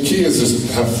mean, the key is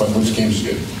just have fun. Which games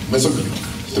you get? Missile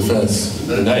defense.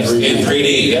 Nice. 3D. In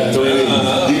 3D, yeah.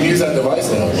 3D. You can use that device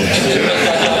now.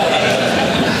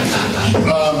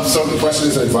 So the question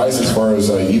is advice as far as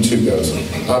YouTube goes.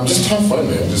 Just have fun,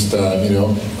 man. Just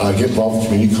get involved with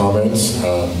community comments.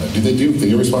 Do they do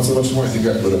video responses much more? I think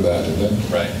I got rid of that, didn't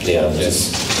they? Right. Yeah.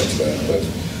 That's bad.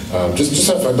 But just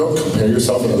have fun. Don't compare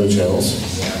yourself with other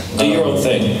channels. Do your own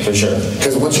thing, for sure.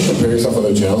 Because once you compare yourself with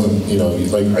other channels,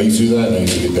 and like I used to do that, and I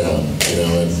used to get down,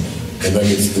 and that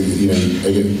gets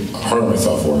I get hard on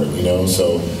myself for it,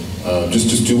 So.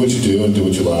 Just do what you do and do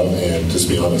what you love and just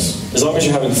be honest. As long as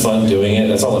you're having fun doing it,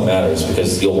 that's all that matters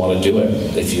because you'll want to do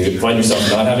it. If you find yourself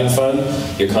not having fun,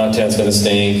 your content's going to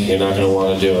stink, you're not going to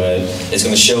want to do it, it's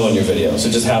going to show in your video. So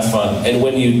just have fun. And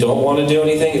when you don't want to do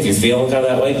anything, if you're feeling kind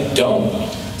of that way, don't.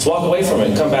 Just walk away from it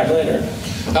and come back later.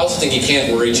 I also think you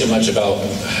can't worry too much about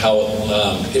how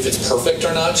if it's perfect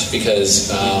or not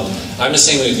because I'm the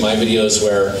same way with my videos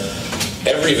where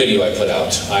every video I put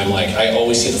out, I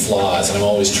always see the flaws, and I'm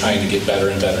always trying to get better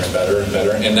and better and better and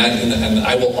better, and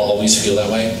I will always feel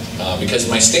that way because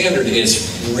my standard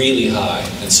is really high,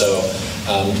 and so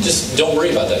just don't worry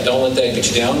about that. Don't let that get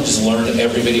you down. Just learn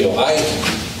every video.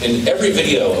 In every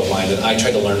video of mine, I try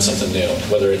to learn something new,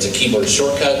 whether it's a keyboard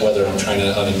shortcut, whether I'm trying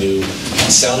to on a new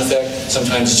sound effect.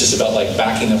 Sometimes it's just about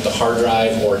backing up the hard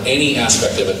drive or any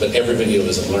aspect of it, but every video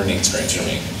is a learning experience for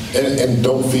me. And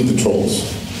don't feed the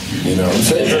trolls.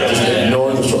 Just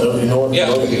ignore the troll. Yeah,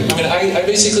 I mean, I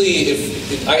basically,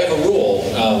 if I have a rule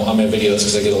on my videos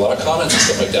because I get a lot of comments and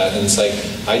stuff like that, and it's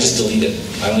I just delete it.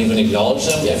 I don't even acknowledge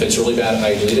them. If it's really bad,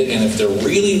 I delete it, and if they're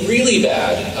really, really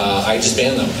bad, I just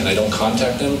ban them and I don't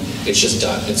contact them. It's just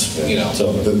done. It's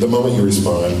So the moment you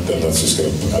respond, then that's just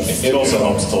going to. It also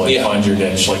helps to find your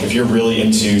niche. Like if you're really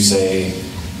into, say,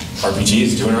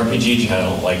 RPGs, do an RPG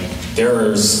channel.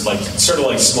 There's sort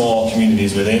of small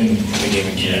communities within the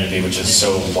gaming community, which is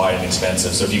so wide and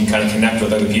expansive. So if you can kind of connect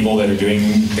with other people that are doing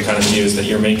the kind of videos that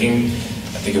you're making,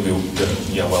 I think you'll be good,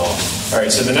 well off. All right,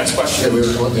 so the next question.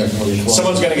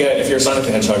 Someone's going to get, if you're a Sonic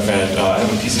the Hedgehog fan, I have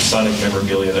a piece of Sonic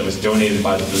memorabilia that was donated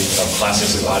by the booth of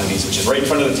Classics and Oddities, which is right in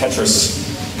front of the Tetris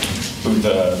booth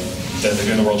that they're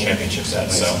doing the World Championships at.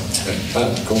 So,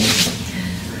 cool.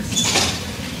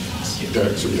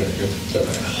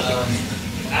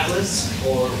 Atlas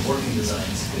or working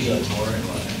designs? What do you like more and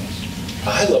why?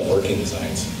 I love working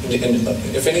designs, and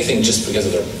if anything, just because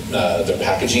of their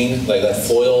packaging, like that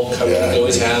foil cover they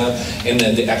always have, and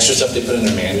then the extra stuff they put in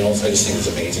their manuals. I just think it's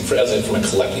amazing from a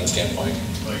collecting standpoint.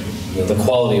 The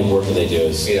quality of work that they do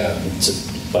is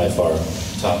by far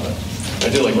top. I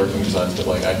do like working designs, but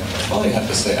I probably have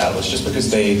to say Atlas just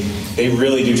because they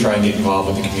really do try and get involved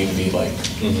with the community.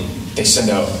 They send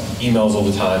out emails all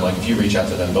the time. If you reach out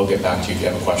to them, they'll get back to you if you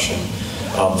have a question.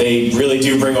 They really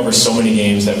do bring over so many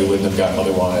games that we wouldn't have gotten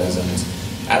otherwise.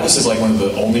 And Atlas is one of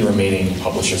the only remaining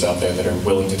publishers out there that are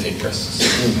willing to take risks.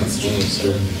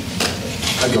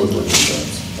 I go with working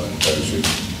designs.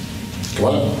 Come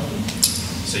on.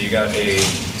 So you got a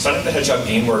Sonic the Hedgehog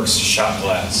GameWorks shot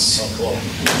glass. Oh, cool.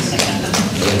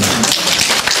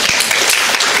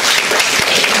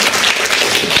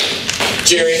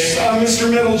 Jerry? Mr.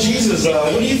 Metal Jesus,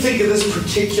 what do you think of this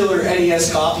particular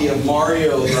NES copy of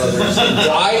Mario Brothers?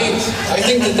 I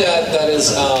think that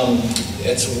is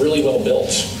it's really well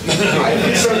built. I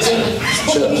think so too.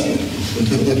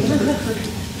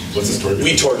 What's the story?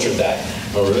 We tortured that.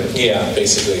 Oh, really? Yeah,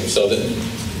 basically. So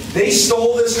they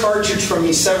stole this cartridge from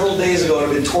me several days ago and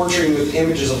have been torturing with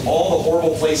images of all the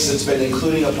horrible places it's been,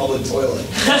 including a public toilet.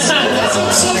 That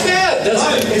sounds so bad,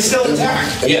 doesn't it? It's still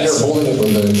intact. And yes. They're holding it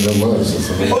when they're loose.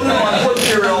 Oh no, I put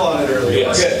Purell on it earlier.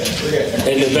 Yes. Okay.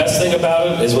 And the best thing about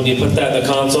it is when you put that in the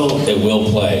console, it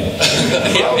will play.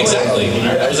 Yeah, exactly.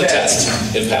 That was a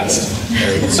test. It passed.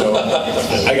 So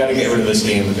I got to get rid of this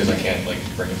game because I can't bring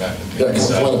it back. Yeah,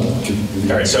 come on.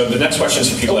 All right. So the next question is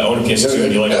for people that own a PS2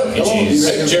 and you like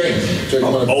RPGs. Jerry,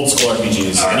 old school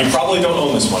RPGs, and you probably don't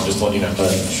own this one. Just to let you know.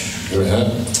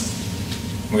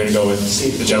 I'm going to go with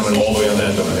the gentleman all the way on the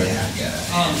end over there.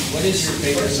 What is your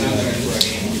favorite soundtrack for a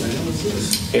game?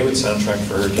 Favorite soundtrack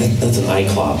for a game? That's an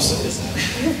iClops.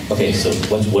 Okay, so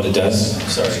what it does?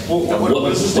 Sorry.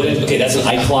 Okay, that's an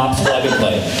iClops plug and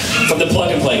play. From the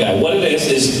plug and play guy, what it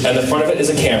is at the front of it is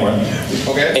a camera.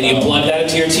 Okay. And you plug that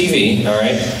into your TV. All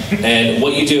right. And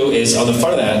what you do is on the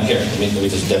front of that, here, let me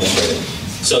just demonstrate it.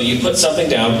 So you put something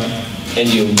down, and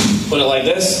you put it like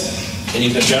this. And you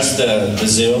can adjust the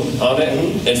zoom on it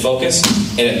and focus,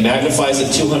 and it magnifies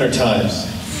it 200 times.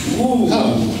 Ooh,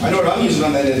 I know what I'm using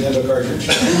on that Nintendo cartridge.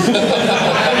 There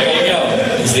you go.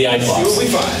 It's the iClock. See what we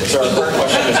find. So our current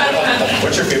question is,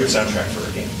 what's your favorite soundtrack for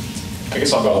a game? I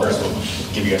guess I'll go first. We'll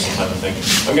give you guys some time to think.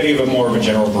 I'm going to give a more of a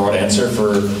general, broad answer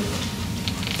for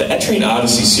the Etrian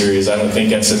Odyssey series. I don't think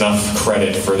gets enough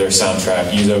credit for their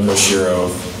soundtrack. Yuzo Koshiro,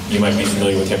 you might be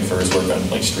familiar with him for his work on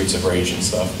like Streets of Rage and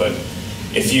stuff, but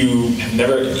if you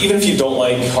never, even if you don't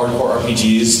like hardcore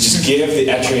RPGs, just give the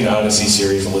Etrian Odyssey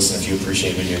series a listen if you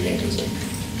appreciate video game music.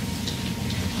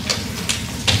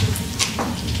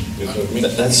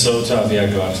 That's so tough. Yeah,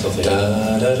 go. I'm still thinking.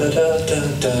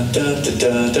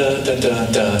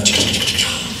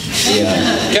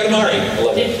 Yeah. Katamari. I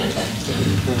love it.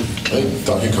 I think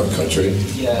Donkey Kong Country.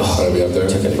 Yeah. Probably up there.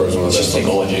 First one. Just take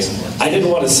all of Jason. I didn't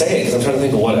want to say it because I'm trying to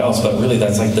think of what else, but really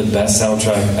that's like the best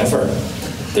soundtrack ever.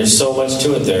 There's so much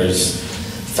to it. There's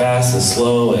fast and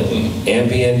slow and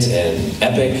ambient and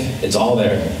epic. It's all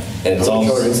there. And it's all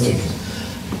Killer Instinct.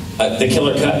 The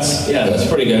Killer Cuts. Yeah, that's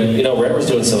pretty good. You know, Rare was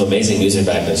doing some amazing music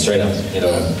back then, straight up. You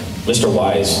know, Mr.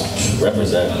 Wise,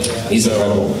 represent. He's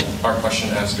incredible. Our question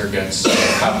asker gets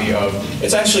a copy of.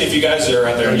 It's actually, if you guys are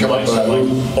out there and you like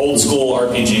old school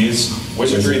RPGs,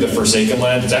 Wizardry: The Forsaken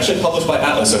Land. It's actually published by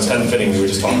Atlas, so it's kind of fitting. We were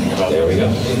just talking about. There we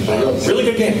go. Really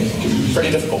good game. Pretty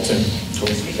difficult too.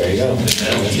 There you go.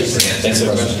 Thanks for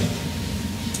the question.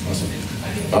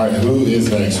 All right, who is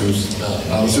next? Who's?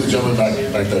 Let's do the gentleman back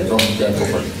there. Go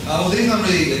for it. Well, this is not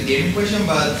really a gaming question,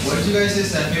 but what is you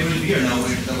guys' favorite beer now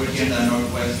with the weekend in the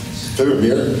Northwest? Favorite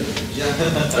beer? Yeah.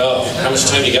 Oh, how much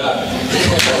time you got?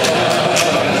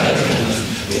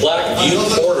 Black View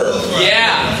Porter.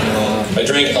 Yeah. I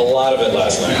drank a lot of it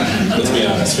last night. Let's be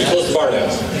honest. We closed the bar down.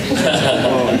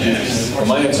 Well,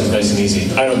 my answer is nice and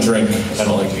easy. I don't drink. I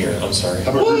don't like beer. I'm sorry.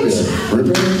 How about root beer?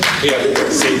 Root beer? Yeah, root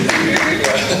beer. See?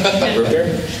 Root beer?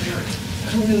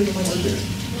 I don't really like root beer.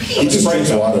 He just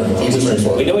drinks water. He just drinks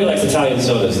water. We know he likes Italian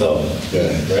sodas, though.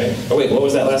 Yeah. Right? Oh, wait, what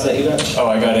was that last night you got? Oh,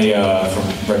 I got a, from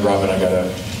Red Robin, I got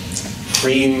a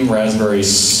cream raspberry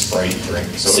Sprite drink.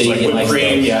 So See, it's like he whipped likes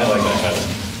cream. those. Yeah, I like that kind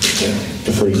of. Yeah.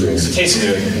 The free drinks. It tastes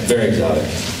good. Very exotic.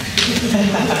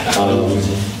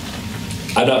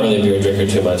 I'm not really a beer drinker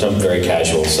too much. I'm very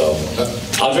casual, so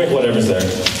I'll drink whatever's there.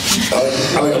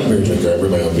 I like a beer drinker. I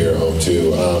bring my own beer home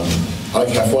too. I like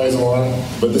Hefeweizen a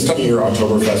lot, but this time of year,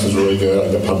 Oktoberfest is really good. I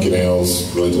like the pumpkin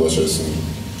ales, really delicious, and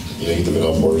you know, you get the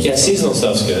vanilla pours. Yeah, seasonal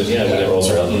stuff's good. Yeah, when it rolls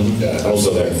around. Yeah,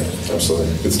 absolutely.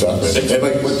 Absolutely. Good stuff, man. And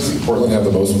like, what's Portland have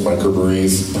the most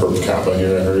microbreweries per capita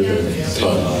here, I heard?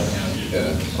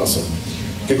 Yeah, awesome.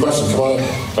 Good question. Come on.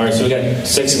 All right, so we got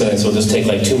 6 minutes. We'll just take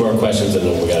like 2 more questions and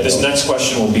then we got to This go. next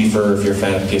question will be for if you're a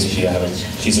fan of PSP. I have a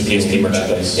piece of PSP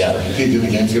merchandise. Yeah. Pete, do the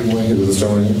games giveaway? Who does the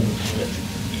stone ring?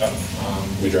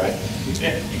 We dry?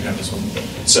 Yeah, you can have this one.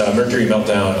 It's Mercury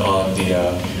Meltdown on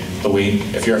the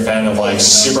Wii. If you're a fan of like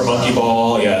Super Monkey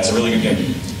Ball, yeah, it's a really good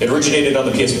game. It originated on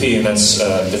the PSP, and that's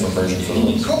a different version for the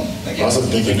Wii. Cool. Thank you. Awesome.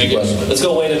 Thank you. Good question. Let's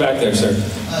go way in the back there, sir. You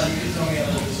can tell me a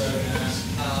little bit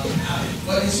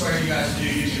what inspired you guys to do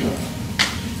YouTube?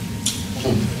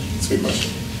 That's a good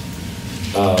question.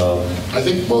 I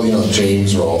think, well, you know,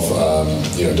 James Rolfe,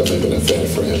 you know, definitely been a fan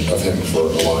of him for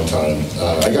a long time.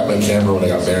 I got my camera when I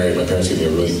got married. My parents gave me a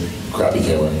really crappy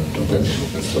camera. Okay,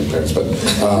 that's my parents. But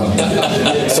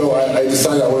so I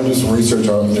decided I want to do some research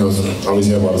on, you know,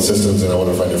 obviously I have a lot of systems, and I want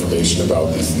to find information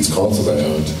about these consoles I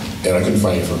owned, and I couldn't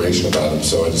find information about them.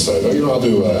 So I decided, oh, you know, I'll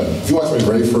do. If you watch my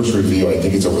very first review, I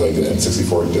think it's over like the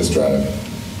N64 disc drive.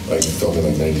 Like filmed in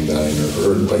like 99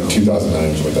 or like 2009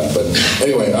 or something like that. But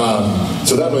anyway,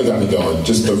 so that really got me going.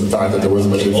 Just the fact that there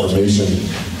wasn't much information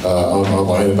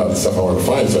online about the stuff I wanted to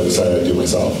find, so I decided I'd do it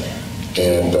myself.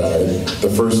 And the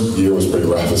first year was pretty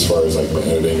rough as far as like my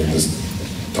editing and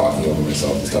just talking over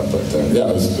myself and stuff. But yeah,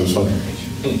 it was fun.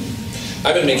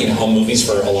 I've been making home movies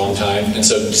for a long time, and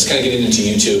so just kind of getting into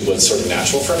YouTube was sort of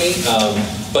natural for me.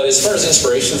 But as far as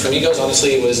inspiration for me goes,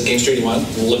 honestly, it was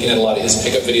Game381, looking at a lot of his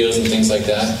pickup videos and things like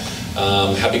that.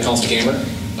 Happy Console Gamer.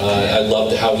 I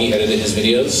loved how he edited his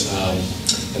videos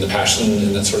and the passion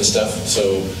and that sort of stuff.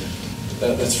 So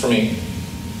that's for me.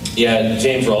 Yeah,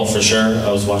 James Rolfe for sure.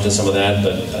 I was watching some of that,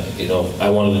 but you know,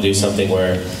 I wanted to do something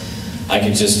where I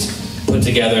could just put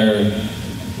together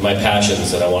my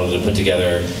passions, and I wanted to put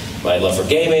together my love for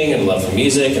gaming and love for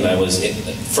music, and I was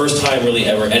first time really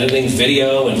ever editing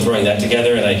video and throwing that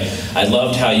together, and I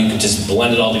loved how you could just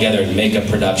blend it all together and make a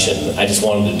production. I just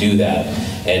wanted to do that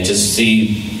and just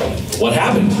see what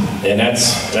happened, and I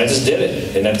just did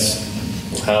it, and that's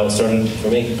how it started for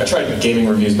me. I tried gaming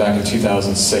reviews back in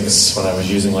 2006 when I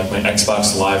was using like my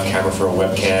Xbox Live camera for a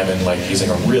webcam and like using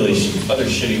a really other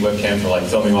shitty webcam for like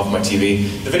filming off my TV.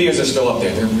 The videos are still up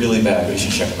there. They're really bad, but you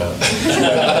should check them out.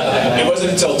 It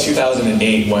wasn't until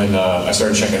 2008 when I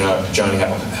started checking out Johnny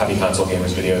Happy Console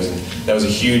Gamers videos, and that was a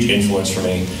huge influence for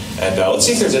me. And let's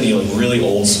see if there's any like really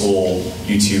old school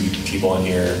YouTube people in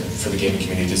here for the gaming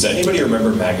community. Does anybody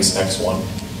remember Magus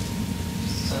X1?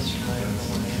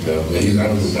 No, I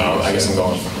don't know. I guess I'm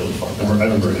going really far. I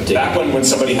remember it. Back when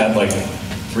somebody had like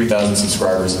 3,000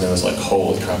 subscribers and it was like,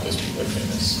 holy crap, those people are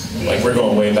famous. Like we're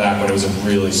going way back when it was a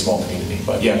really small community.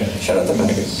 But yeah, shout out to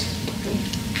Magus.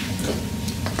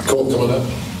 Cool, come on up.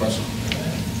 Question.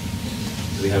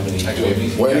 Do we have any?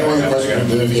 What do you want the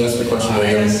question? If you ask the question,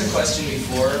 I asked the question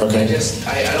before. Okay.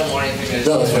 I don't want anything to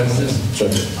No, that's fine. Sure.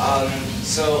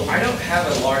 So I don't have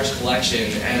a large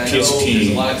collection, and I know PSP there's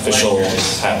a lot of official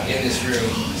collectors in this room,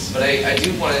 but I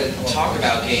do want to talk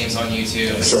about games on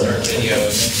YouTube and start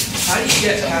videos. How do you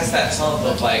get past that hump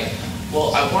of like,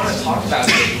 well, I want to talk about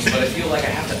games, but I feel like I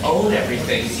have to own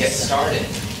everything to get started?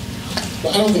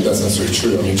 Well, I don't think that's necessarily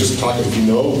true. I mean, just talking, if you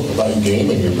know about your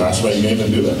game and you're passionate about your game, then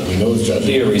do that. I mean, no one's judging.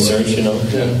 Do your research, you know.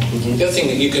 Yeah. The other thing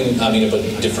that you can meet up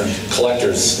with different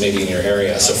collectors maybe in your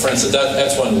area. So for instance,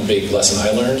 that's one big lesson I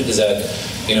learned is that,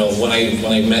 you know, when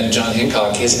I met John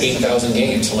Hancock, he has 8,000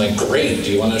 games. I'm like, great,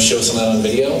 do you want to show some of that on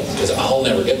video? Because I'll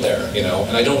never get there, you know,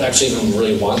 and I don't actually even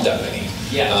really want that many.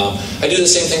 Yeah. I do the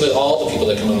same thing with all the people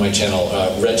that come on my channel.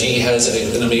 Reggie has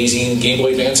an amazing Game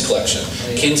Boy Advance collection.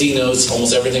 Kinsey knows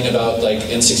almost everything about like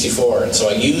N64, and so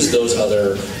I use those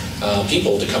other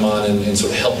people to come on and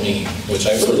sort of help me, which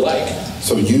I really like.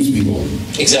 So use people.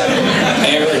 Exactly.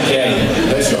 Every day.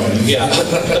 Nice one. Yeah.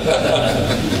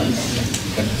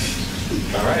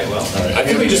 All right, well. I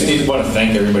think we just want to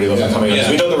thank everybody for coming up.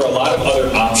 We know there were a lot of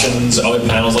other options, other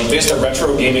panels like this, the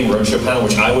Retro Gaming Roadshow panel,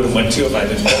 which I would have went to if I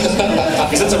didn't know.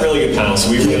 Because that's a really good panel,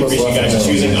 so we really appreciate you guys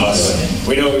choosing us.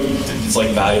 We know it's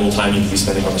like valuable time you could be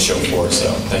spending on the show floor, so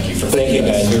thank you for Thank you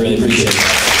guys, we really appreciate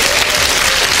it.